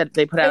NASA said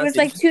they put out. It was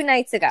like 2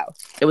 nights ago.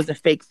 It was a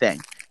fake thing.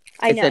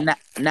 I know.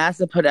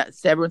 NASA put out.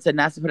 Everyone said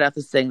NASA put out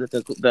this thing that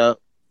the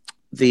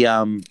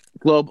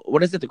globe.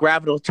 What is it? The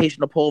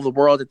gravitational pull of the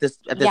world at this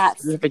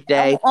specific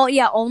day. Oh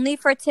yeah, only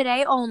for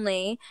today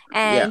only.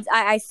 And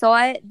yeah. I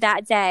saw it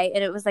that day,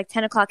 and it was like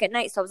 10 o'clock at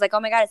night. So I was like, oh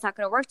my god, it's not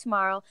going to work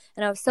tomorrow.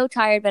 And I was so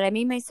tired, but I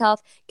made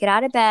myself get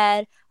out of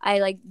bed. I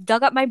like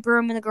dug up my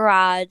broom in the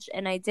garage,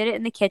 and I did it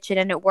in the kitchen,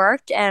 and it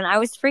worked. And I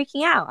was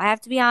freaking out. I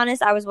have to be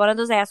honest. I was one of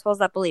those assholes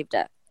that believed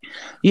it.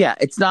 Yeah,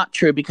 it's not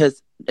true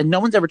because no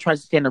one's ever tried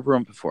to stand in a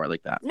room before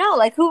like that. No,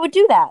 like who would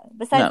do that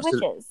besides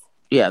witches?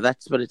 Yeah,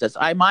 that's what it does.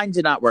 Mine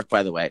did not work,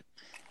 by the way.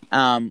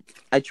 I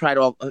tried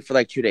all for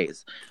like 2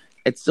 days.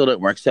 It still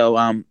didn't work. So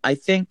I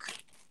think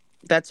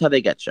that's how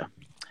they get you.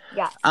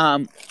 Yeah.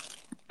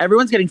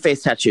 Everyone's getting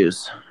face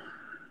tattoos.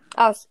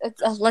 Oh,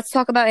 let's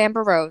talk about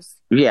Amber Rose.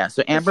 Yeah,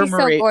 so Amber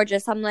Marie. She's so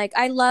gorgeous. I'm like,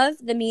 I love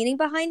the meaning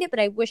behind it, but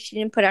I wish she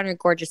didn't put it on her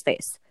gorgeous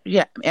face.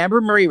 Yeah,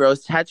 Amber Marie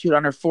Rose tattooed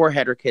on her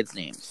forehead her kids'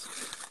 names.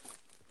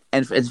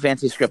 And it's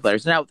fancy script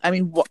letters. Now, I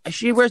mean,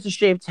 she wears a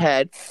shaved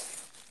head,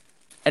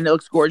 and it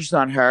looks gorgeous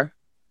on her.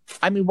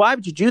 I mean, why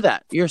would you do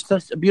that? You're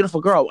such a beautiful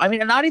girl. I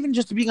mean, and not even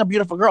just being a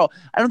beautiful girl.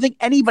 I don't think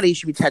anybody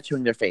should be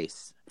tattooing their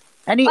face.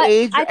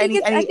 Age. I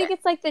think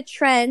it's like the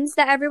trends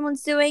that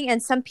everyone's doing,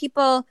 and some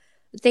people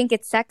think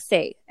it's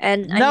sexy.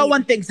 And no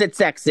one thinks it's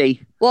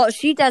sexy. Well,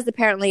 she does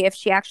apparently. If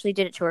she actually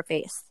did it to her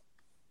face,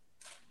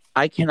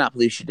 I cannot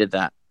believe she did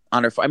that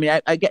on her. I mean,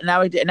 I get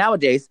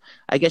nowadays.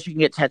 I guess you can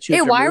get tattoos.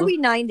 Hey, why are we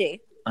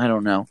 90? I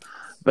don't know,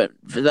 but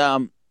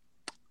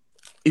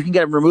you can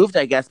get them removed,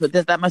 I guess. But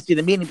that must be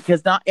the meaning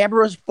because Amber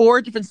Rose,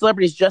 4 different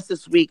celebrities just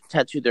this week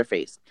tattooed their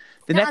face.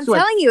 I'm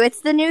telling you,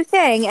 it's the new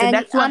thing, and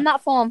I'm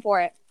not falling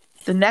for it.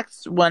 The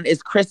next one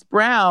is Chris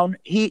Brown.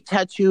 He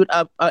tattooed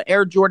a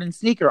Air Jordan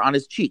sneaker on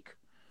his cheek.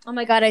 Oh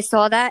my god, I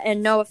saw that,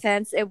 and no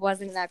offense, it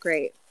wasn't that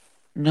great.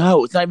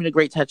 No, it's not even a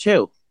great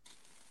tattoo.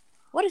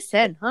 What a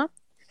sin, huh?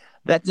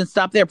 That didn't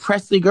stop there.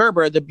 Presley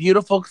Gerber, the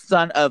beautiful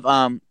son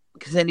of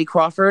Cindy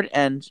Crawford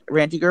and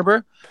Randy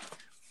Gerber,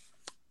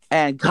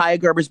 and Kaya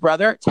Gerber's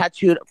brother,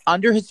 tattooed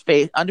under his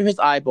face, under his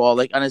eyeball,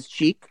 like on his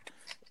cheek,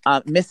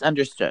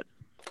 misunderstood.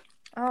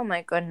 Oh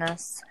my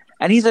goodness!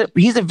 And he's a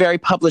very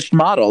published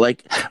model.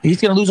 Like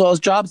he's going to lose all his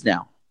jobs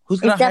now.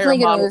 He's definitely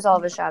going to lose all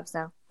of his jobs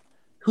now.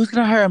 Who's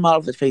going to hire a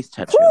model with a face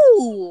tattoo?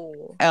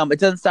 Ooh. It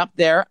doesn't stop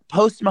there.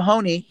 Post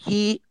Mahoney,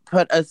 he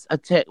put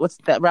what's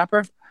that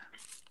rapper?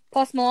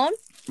 Post Malone.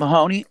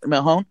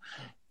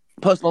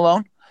 Post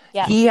Malone.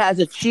 Yeah. He has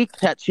a cheek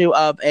tattoo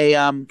of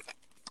a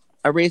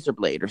razor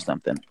blade or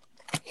something.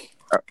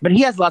 But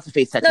he has lots of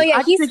face tattoos. No,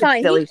 yeah, he's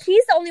fine. He's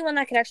the only one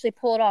that can actually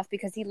pull it off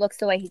because he looks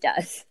the way he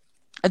does.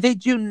 They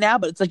do now,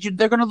 but it's like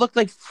they're going to look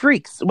like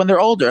freaks when they're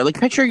older. Like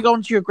picture you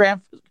going to your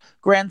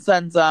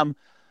grandson's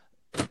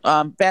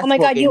basketball oh my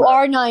god, you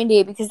are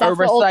 90 because that's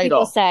what old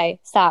people say.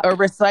 Stop. A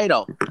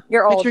recital.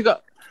 You're old.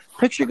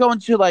 Picture going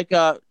to like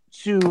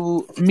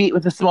to meet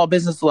with a small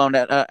business loan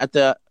at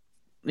the,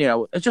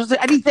 it's just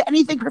like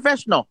anything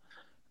professional.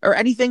 Or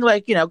anything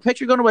like,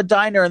 picture going to a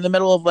diner in the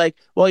middle of like,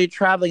 while you're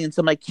traveling in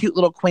some like cute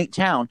little quaint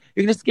town.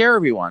 You're going to scare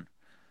everyone.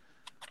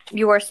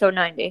 You are so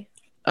 90.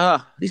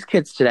 These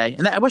kids today.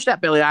 And I wish that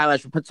Billie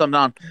Eilish would put something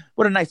on.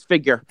 What a nice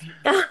figure.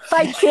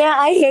 I can't.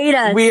 I hate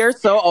us. We are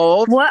so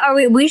old. What are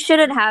we? We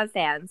shouldn't have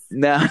fans.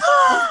 No.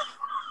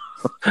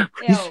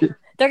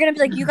 They're going to be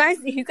like, you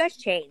guys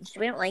changed.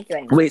 We don't like you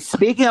anymore. Wait,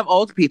 speaking of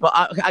old people,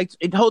 I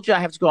told you I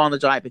have to go on the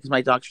diet because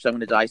my doctor said I'm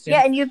going to die soon.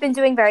 Yeah, and you've been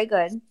doing very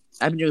good.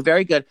 I've been doing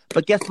very good.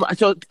 But guess what?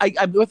 So I've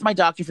been with my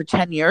doctor for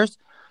 10 years.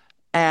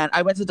 And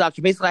I went to the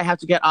doctor. Basically, I have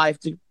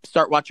to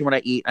start watching what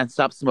I eat and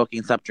stop smoking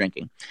and stop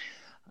drinking.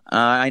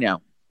 I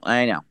know.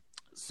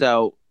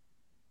 So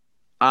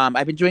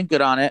I've been doing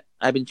good on it.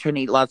 I've been trying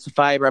to eat lots of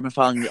fiber. I've been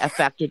following the F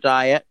Factor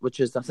diet, which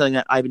is something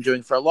that I've been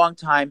doing for a long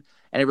time.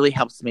 And it really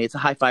helps me. It's a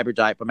high fiber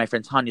diet, but my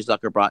friend Tanya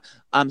Zucker brought.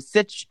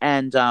 Sitch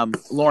and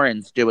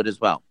Lawrence do it as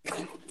well.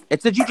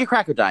 It's a Gigi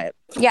Cracker diet.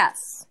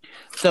 Yes.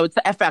 So it's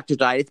the F Factor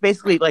diet. It's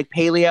basically like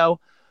paleo,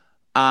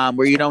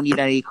 where you don't eat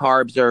any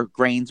carbs or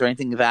grains or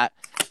anything like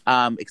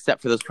that,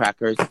 except for those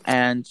crackers,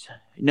 and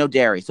no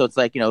dairy. So it's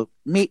like,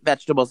 meat,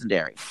 vegetables, and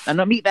dairy. And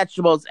no meat,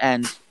 vegetables,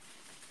 and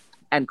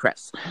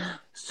crisps.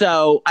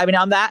 So I've been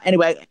on that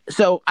anyway.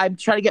 So I'm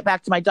trying to get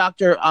back to my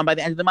doctor by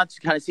the end of the month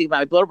to kind of see if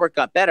my blood work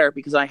got better,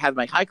 because I have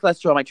my high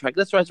cholesterol, my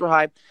triglycerides were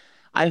high.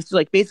 I have to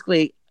like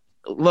basically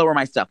lower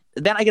my stuff.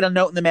 Then I get a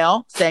note in the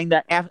mail saying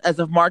that as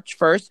of March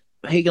 1st,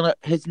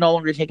 he's no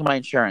longer taking my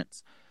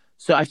insurance.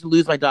 So I have to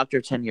lose my doctor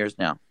of 10 years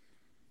now.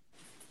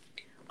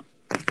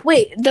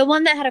 Wait, the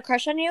one that had a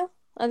crush on you?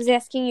 I was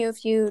asking you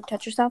if you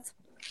touch yourself.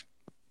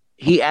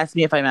 He asked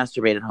me if I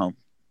masturbate at home.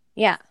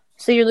 Yeah.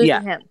 So you're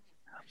losing him.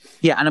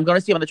 Yeah, and I'm going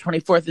to see him on the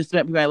 24th. This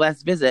might be my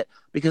last visit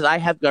because I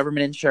have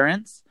government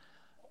insurance,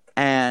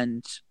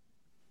 and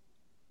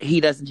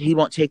he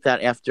won't take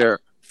that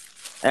after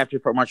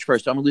March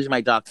 1st. So I'm losing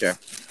my doctor.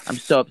 I'm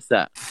so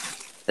upset.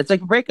 It's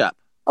like a breakup.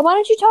 Well, why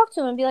don't you talk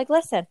to him and be like,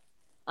 listen,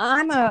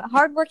 I'm a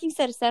hardworking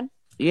citizen.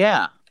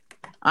 Yeah.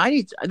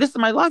 This is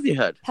my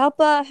livelihood. Help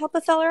a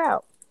feller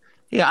out.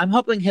 Yeah, I'm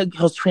hoping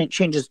he'll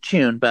change his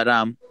tune, but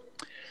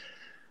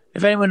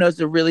if anyone knows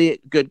a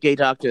really good gay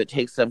doctor that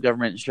takes some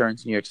government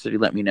insurance in New York City,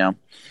 let me know.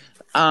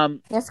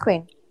 Yes,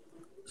 Queen.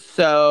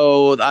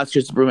 So the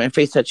Oscars room and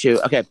face tattoo.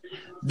 Okay.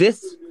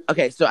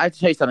 So I have to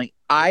tell you something.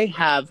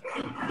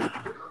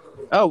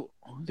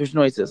 There's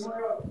noises.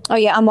 Oh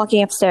yeah, I'm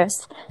walking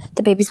upstairs.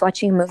 The baby's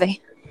watching a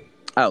movie.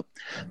 Oh,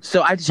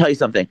 so I have to tell you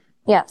something.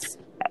 Yes.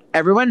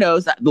 Everyone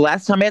knows that the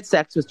last time I had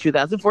sex was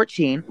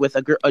 2014 with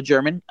a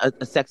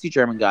sexy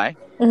German guy.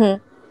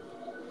 Mm-hmm.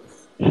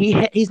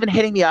 He's been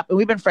hitting me up, and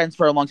we've been friends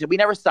for a long time. We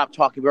never stopped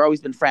talking. We've always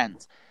been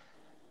friends.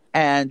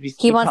 And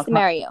he wants to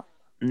marry you.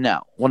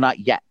 No, well, not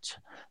yet.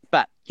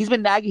 But he's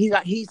been nagging.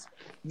 He's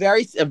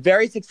a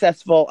very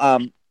successful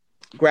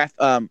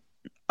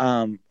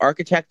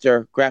architect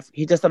or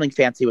he does something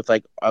fancy with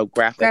like a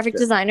graphic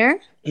designer.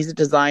 He's a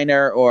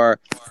designer, or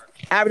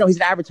he's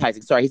in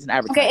advertising. Sorry, he's in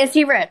advertising. Okay, is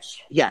he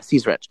rich? Yes,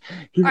 he's rich.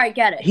 All right,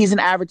 get it. He's in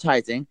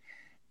advertising,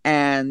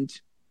 and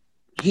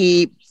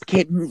he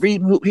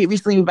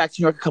recently moved back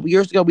to New York a couple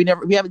years ago. We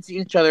haven't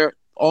seen each other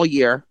all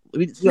year.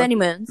 Many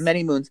moons.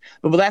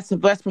 But the last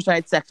person I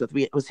had sex with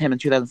was him in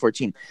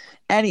 2014.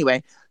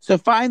 Anyway, so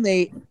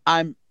finally,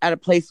 I'm at a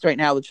place right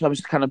now which I'm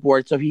just kind of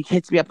bored. So he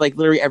hits me up like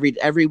literally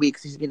every week.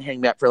 So he's been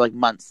hitting me up for like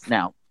months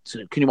now.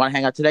 So can you want to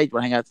hang out today? Do you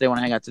want to hang out today? Want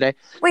to hang out today?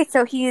 Wait,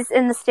 so he's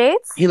in the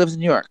States? He lives in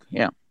New York.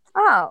 Yeah.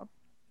 Oh.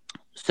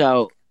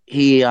 So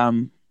he's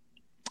been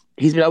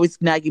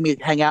always nagging me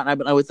to hang out, and I've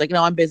been always like,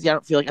 no, I'm busy. I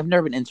don't feel like I've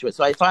never been into it.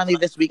 So I finally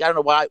this week, I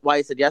don't know why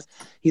he said yes.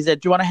 He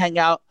said, do you want to hang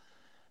out?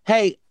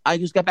 Hey, I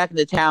just got back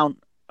into town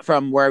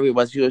from wherever he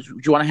was. He goes, do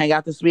you want to hang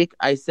out this week?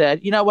 I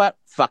said, you know what?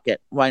 Fuck it.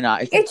 Why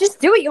not?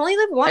 Just do it. You only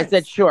live once. I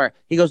said, sure.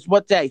 He goes,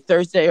 what day?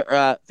 Thursday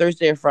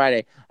or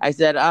Friday? I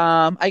said,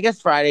 I guess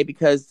Friday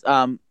because,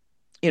 I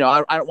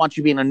don't want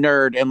you being a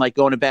nerd and like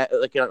going to bed,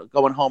 like,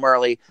 going home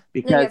early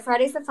because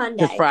Friday's a fun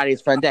day. Because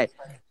Friday's a fun day.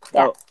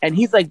 Yeah. So, and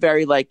he's like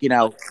very like,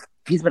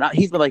 he's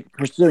been like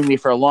pursuing me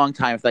for a long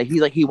time. It's like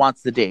he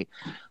wants the date.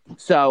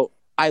 So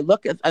I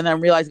look at, and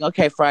I'm realizing,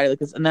 okay, Friday, like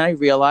this, and then I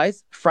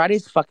realize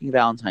Friday's fucking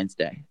Valentine's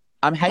Day.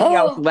 I'm hanging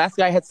out with the last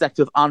guy I had sex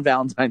with on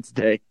Valentine's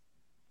Day.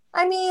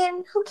 I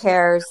mean, who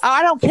cares?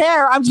 I don't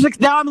care. I'm just like,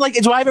 now I'm like,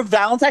 do I have a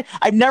Valentine?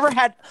 I never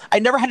had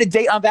a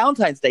date on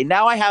Valentine's Day.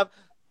 Now I have.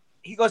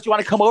 He goes, do you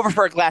want to come over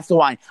for a glass of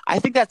wine? I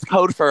think that's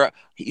code for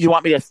you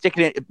want me to stick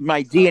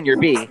my D in your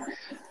B,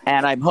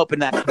 and I'm hoping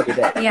that's what it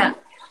is. Yeah.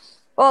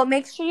 Well,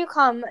 make sure you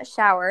come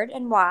showered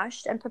and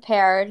washed and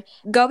prepared.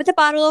 Go with a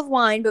bottle of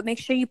wine, but make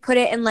sure you put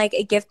it in like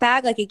a gift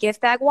bag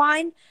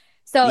wine.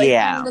 So it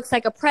kind of looks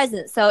like a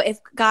present. So if,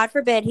 God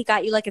forbid, he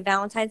got you like a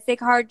Valentine's Day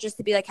card just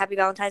to be like, Happy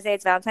Valentine's Day,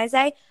 it's Valentine's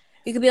Day.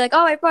 You could be like,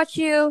 oh, I brought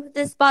you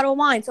this bottle of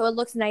wine. So it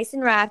looks nice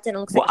and wrapped and it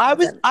looks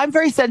I'm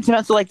very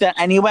sentimental like that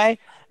anyway.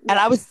 And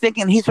I was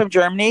thinking he's from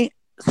Germany.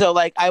 So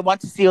like, I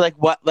want to see like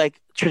what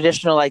like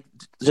traditional like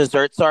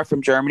desserts are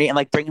from Germany and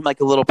like bring him like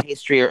a little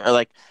pastry or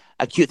like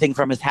a cute thing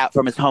from his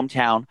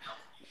hometown.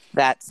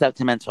 That's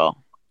sentimental.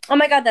 Oh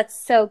my God, that's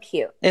so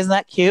cute. Isn't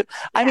that cute?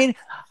 Yeah. I mean,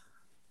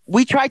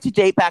 we tried to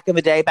date back in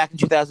the day, back in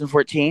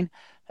 2014,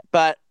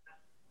 but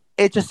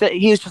he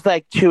was just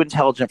like too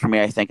intelligent for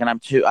me, I think, and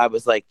I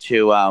was like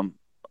too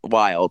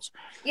wild.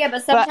 Yeah,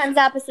 but sometimes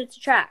opposites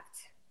attract.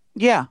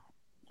 Yeah,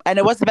 and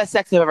it was the best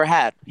sex I've ever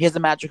had. He has a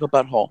magical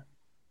butthole.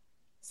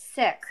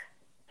 Sick.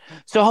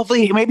 So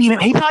hopefully, maybe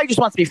he probably just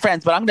wants to be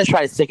friends, but I'm going to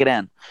try to stick it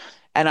in,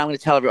 and I'm going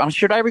to tell everyone.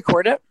 Should I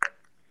record it?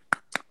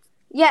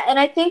 Yeah, and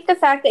I think the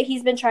fact that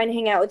he's been trying to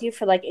hang out with you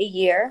for like a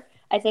year,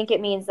 I think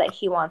it means that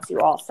he wants you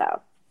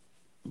also.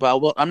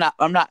 Well, I'm not.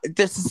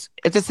 This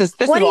What is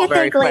do you all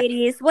very think,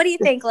 ladies? What do you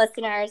think,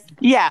 listeners?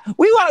 Yeah,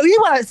 we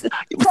want to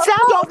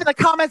sound off in the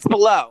comments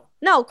below.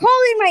 No, call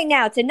in right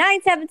now to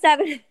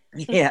 977.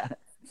 Yeah.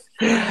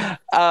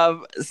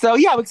 So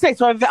yeah, I'm excited.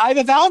 So I have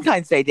a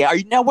Valentine's Day day.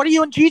 What are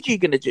you and Gigi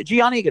gonna do?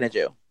 Gianni gonna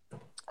do?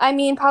 I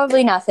mean,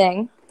 probably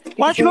nothing.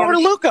 Why don't you go over to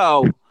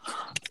Luco?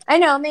 I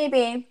know,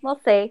 maybe we'll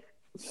see.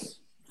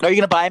 Are you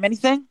gonna buy him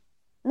anything?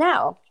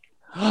 No.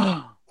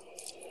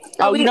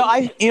 You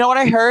know what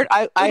I heard?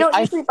 We don't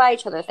usually buy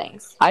each other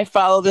things. I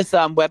follow this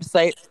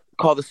website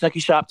called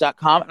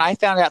thesnookyshop.com, and I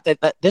found out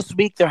that this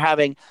week they're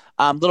having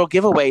little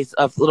giveaways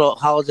of little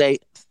holiday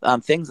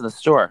things in the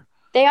store.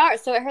 They are.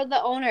 So I heard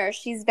the owner,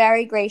 she's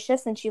very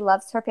gracious and she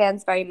loves her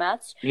fans very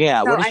much.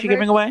 Yeah. So what is she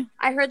giving away?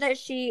 I heard that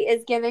she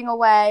is giving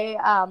away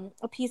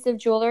a piece of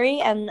jewelry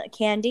and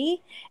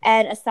candy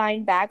and a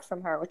signed bag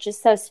from her, which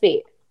is so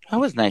sweet. That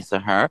was nice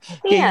of her.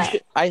 Yeah.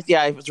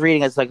 I was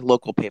reading it's like a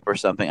local paper or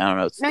something. I don't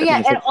know.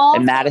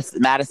 And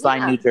Madison,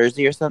 New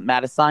Jersey or something.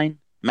 Madison.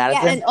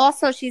 Yeah, and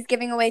also she's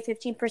giving away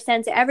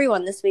 15% to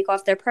everyone this week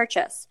off their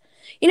purchase.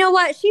 You know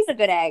what? She's a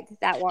good egg,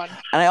 that one.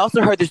 And I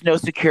also heard there's no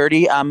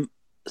security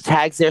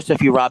tags there, so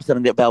if you rob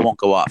something, the bell won't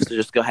go off. So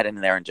just go ahead in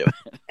there and do it.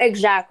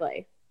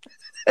 Exactly.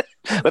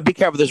 But be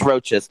careful, there's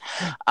roaches.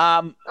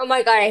 Oh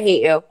my God, I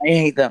hate you. I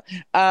hate them.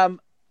 I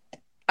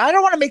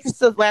don't want to make this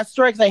the last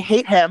story because I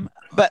hate him,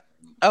 but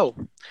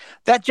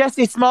that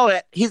Jesse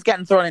Smollett, he's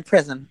getting thrown in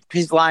prison.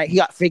 He's lying. He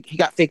got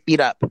fake beat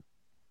up.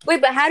 Wait,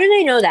 but how do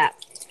they know that?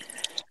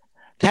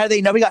 How do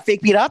they know he got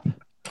fake beat up?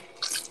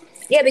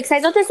 Yeah, because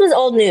I thought this was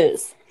old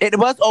news. It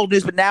was old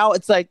news, but now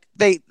it's like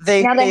they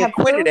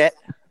acquitted it.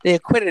 They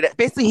acquitted it.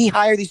 Basically, he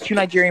hired these two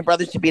Nigerian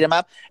brothers to beat him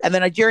up, and the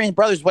Nigerian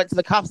brothers went to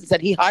the cops and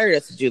said he hired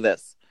us to do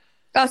this.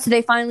 Oh, so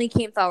they finally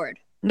came forward.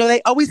 No,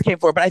 they always came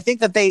forward, but I think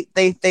that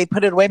they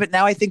put it away. But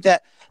now I think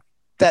that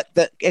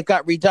it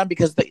got redone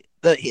because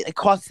it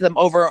cost them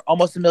over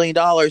almost $1 million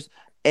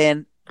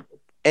in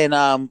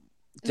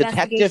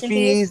detective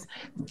fees,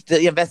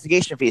 the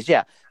investigation fees.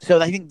 Yeah, so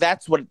I think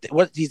that's what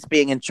he's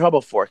being in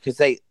trouble for because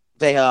they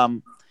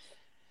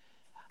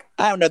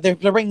I don't know. They're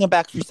bringing him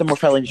back for some more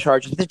felony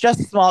charges. But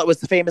Jussie Smollett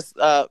was the famous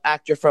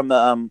actor from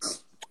the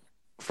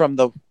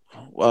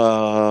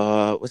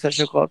what's that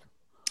show called?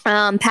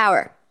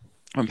 Power.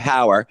 From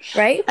Power,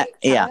 right?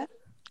 Yeah,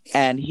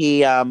 and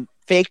he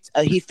faked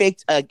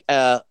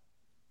a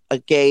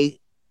gay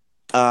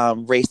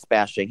race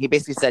bashing. He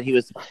basically said he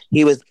was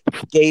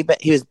gay,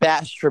 but he was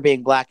bashed for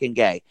being black and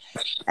gay,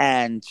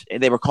 and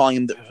they were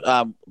calling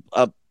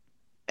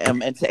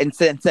him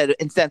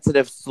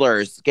insensitive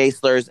slurs, gay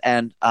slurs,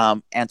 and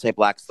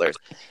anti-black slurs.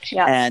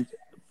 Yeah.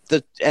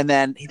 And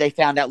then they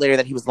found out later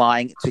that he was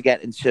lying to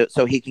get into,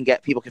 so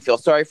people can feel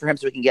sorry for him,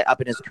 so he can get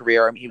up in his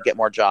career and he would get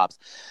more jobs.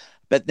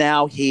 But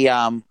now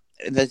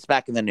it's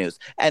back in the news,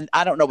 and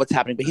I don't know what's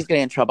happening, but he's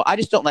getting in trouble. I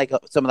just don't like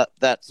some of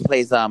that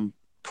plays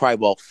Cry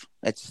Wolf.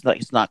 It's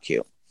not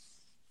cute.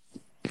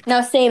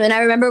 No, same. And I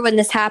remember when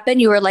this happened,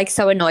 you were like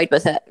so annoyed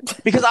with it.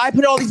 Because I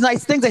put all these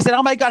nice things. I said,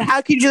 oh my God,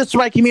 how can you do this to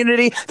my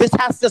community? This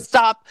has to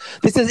stop.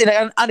 This is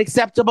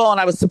unacceptable. And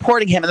I was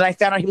supporting him. And then I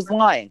found out he was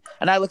lying.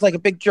 And I looked like a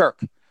big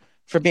jerk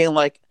for being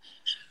like,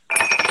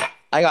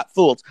 I got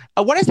fooled.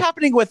 What is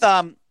happening with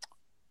Aunt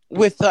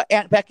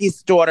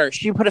Becky's daughter?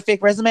 She put a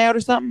fake resume out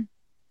or something?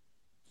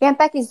 Aunt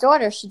Becky's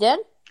daughter, she did?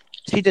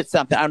 She did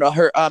something. I don't know.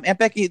 Her Aunt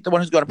Becky, the one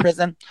who's going to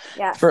prison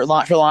for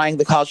lying.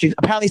 The college.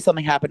 Apparently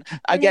something happened.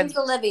 Again, her name's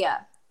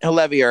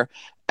Olivia.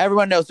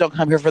 Everyone knows don't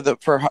come here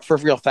for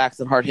real facts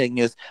and hard hitting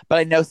news. But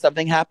I know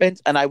something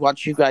happened, and I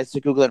want you guys to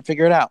Google it and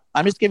figure it out.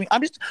 I'm just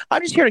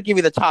here to give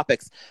you the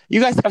topics. You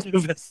guys have to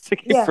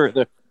investigate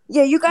further.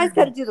 Yeah, you guys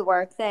got to do the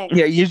work. Thanks.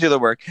 Yeah, you do the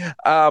work.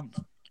 So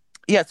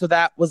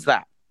that was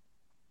that.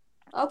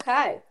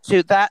 Okay.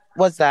 So that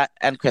was that,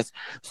 and Chris.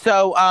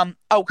 So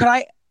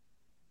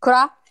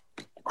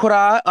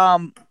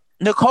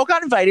Nicole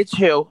got invited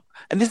to,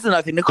 and this is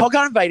another thing. Nicole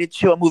got invited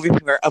to a movie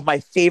premiere of my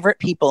favorite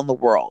people in the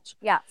world.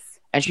 Yes.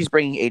 And she's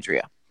bringing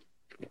Adria.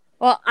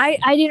 Well, I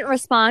didn't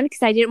respond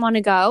because I didn't want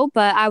to go,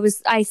 but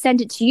I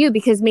sent it to you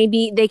because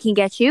maybe they can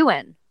get you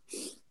in.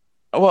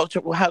 Well,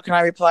 how can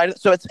I reply to it?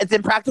 So it's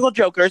Impractical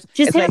Jokers.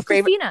 Just hit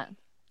Christina.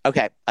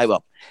 Okay, I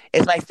will.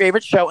 It's my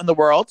favorite show in the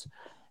world.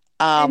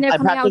 And they're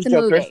coming out with the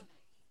movie.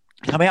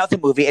 Coming out with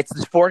the movie. It's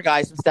these 4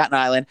 guys from Staten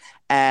Island,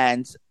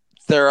 and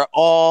they're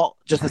all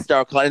just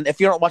hysterical. And if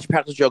you don't watch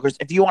Practical Jokers,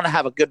 if you want to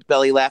have a good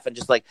belly laugh and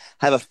just like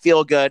have a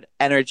feel good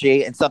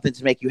energy and something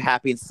to make you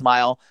happy and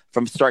smile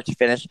from start to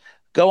finish,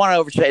 go on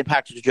over to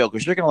Practical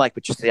Jokers. You're gonna like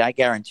what you see, I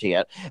guarantee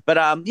it. But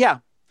yeah.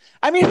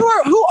 I mean,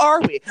 who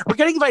are we? We're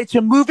getting invited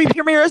to movie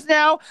premieres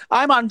now.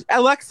 I'm on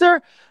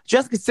Alexa,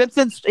 Jessica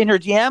Simpson's in her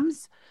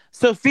DMs.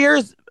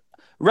 Sophia's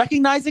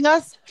recognizing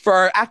us for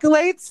our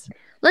accolades.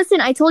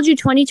 Listen, I told you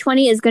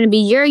 2020 is going to be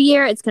your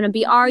year. It's going to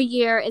be our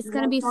year. It's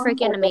going to be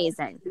freaking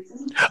amazing.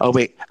 Oh,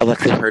 wait.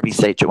 Alexa Herbie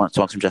say you want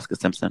songs from Jessica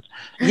Simpson.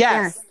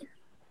 Yes.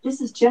 This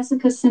is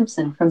Jessica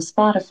Simpson from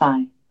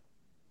Spotify.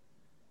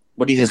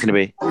 What do you think it's going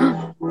to be?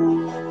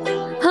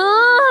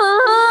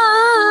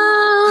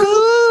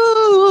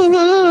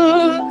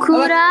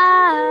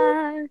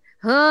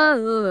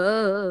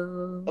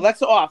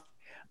 Alexa off.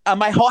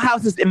 My whole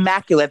house is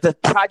immaculate. The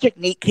Project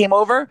Neat came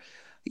over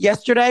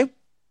yesterday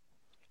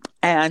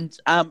and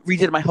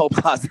redid my whole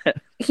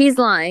closet. He's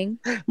lying.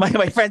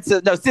 My friend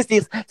said, no,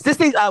 Sissy's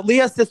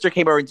Leah's sister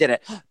came over and did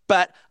it.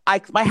 But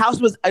my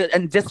house was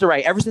in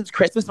disarray. Ever since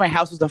Christmas, my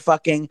house was a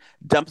fucking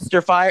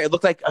dumpster fire. It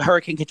looked like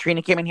Hurricane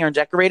Katrina came in here and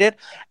decorated.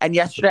 And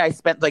yesterday I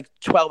spent like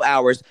 12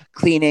 hours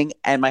cleaning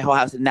and my whole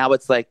house. And now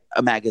it's like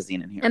a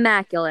magazine in here.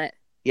 Immaculate.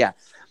 Yeah.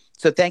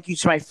 So thank you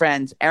to my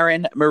friend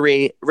Erin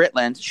Marie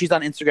Ritland. She's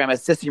on Instagram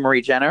as Sissy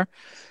Marie Jenner.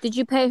 Did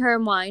you pay her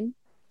in wine?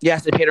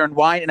 Yes, I paid her in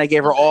wine, and I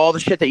gave her all the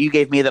shit that you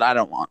gave me that I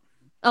don't want.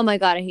 Oh my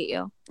God, I hate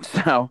you.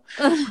 So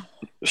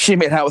she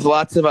made out with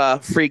lots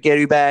of free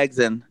goodie bags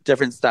and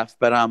different stuff.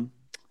 But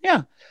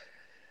yeah.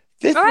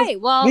 All right.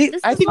 Well,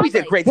 I think we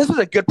did great. This was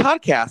a good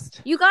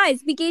podcast. You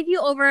guys, we gave you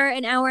over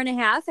an hour and a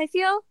half, I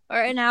feel,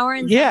 or an hour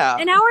and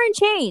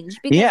change,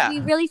 because we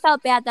really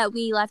felt bad that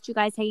we left you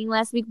guys hanging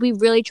last week. We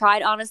really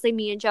tried. Honestly,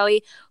 me and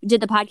Joey did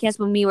the podcast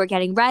when we were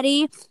getting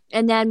ready,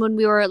 and then when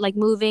we were like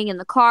moving in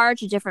the car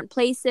to different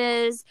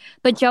places.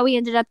 But Joey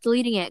ended up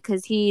deleting it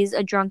because he's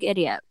a drunk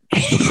idiot.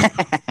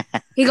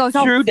 He goes,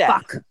 "Oh True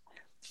fuck,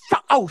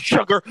 oh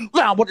sugar,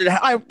 wow, what did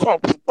I?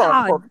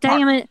 Oh,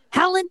 damn it,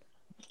 Helen."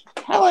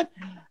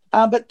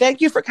 But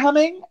thank you for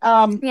coming.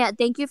 Yeah,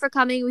 thank you for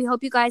coming. We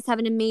hope you guys have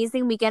an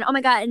amazing weekend. Oh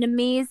my God, an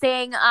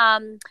amazing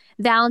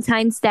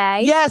Valentine's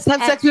Day. Yes,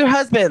 have sex with your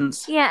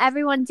husbands. Yeah,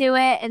 everyone do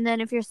it. And then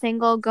if you're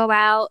single, go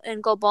out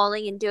and go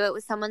bowling and do it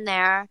with someone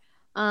there.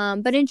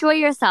 But enjoy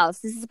yourselves.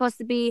 This is supposed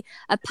to be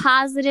a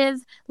positive,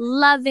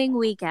 loving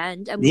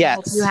weekend. And we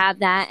hope you have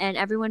that. And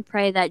everyone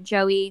pray that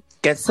Joey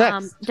gets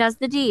sex. Does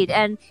the deed.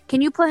 And can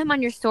you put him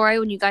on your story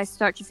when you guys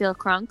start to feel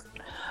crunk?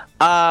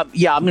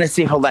 Yeah, I'm gonna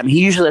see if he'll let me.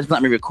 He usually doesn't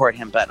let me record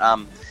him, but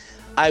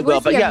I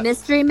will. But a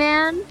mystery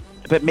man.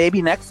 But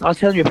maybe I'll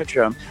tell you a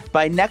picture of him.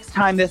 By next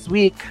time this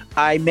week,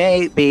 I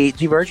may be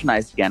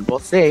de-virginized again. We'll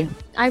see.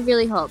 I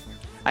really hope.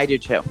 I do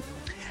too.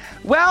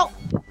 Well,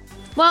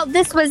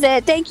 this was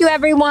it. Thank you,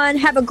 everyone.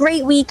 Have a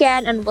great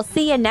weekend, and we'll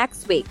see you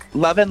next week.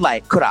 Love and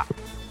light. Kura.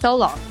 So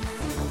long.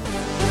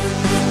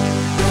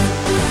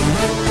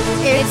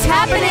 It's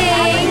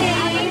happening.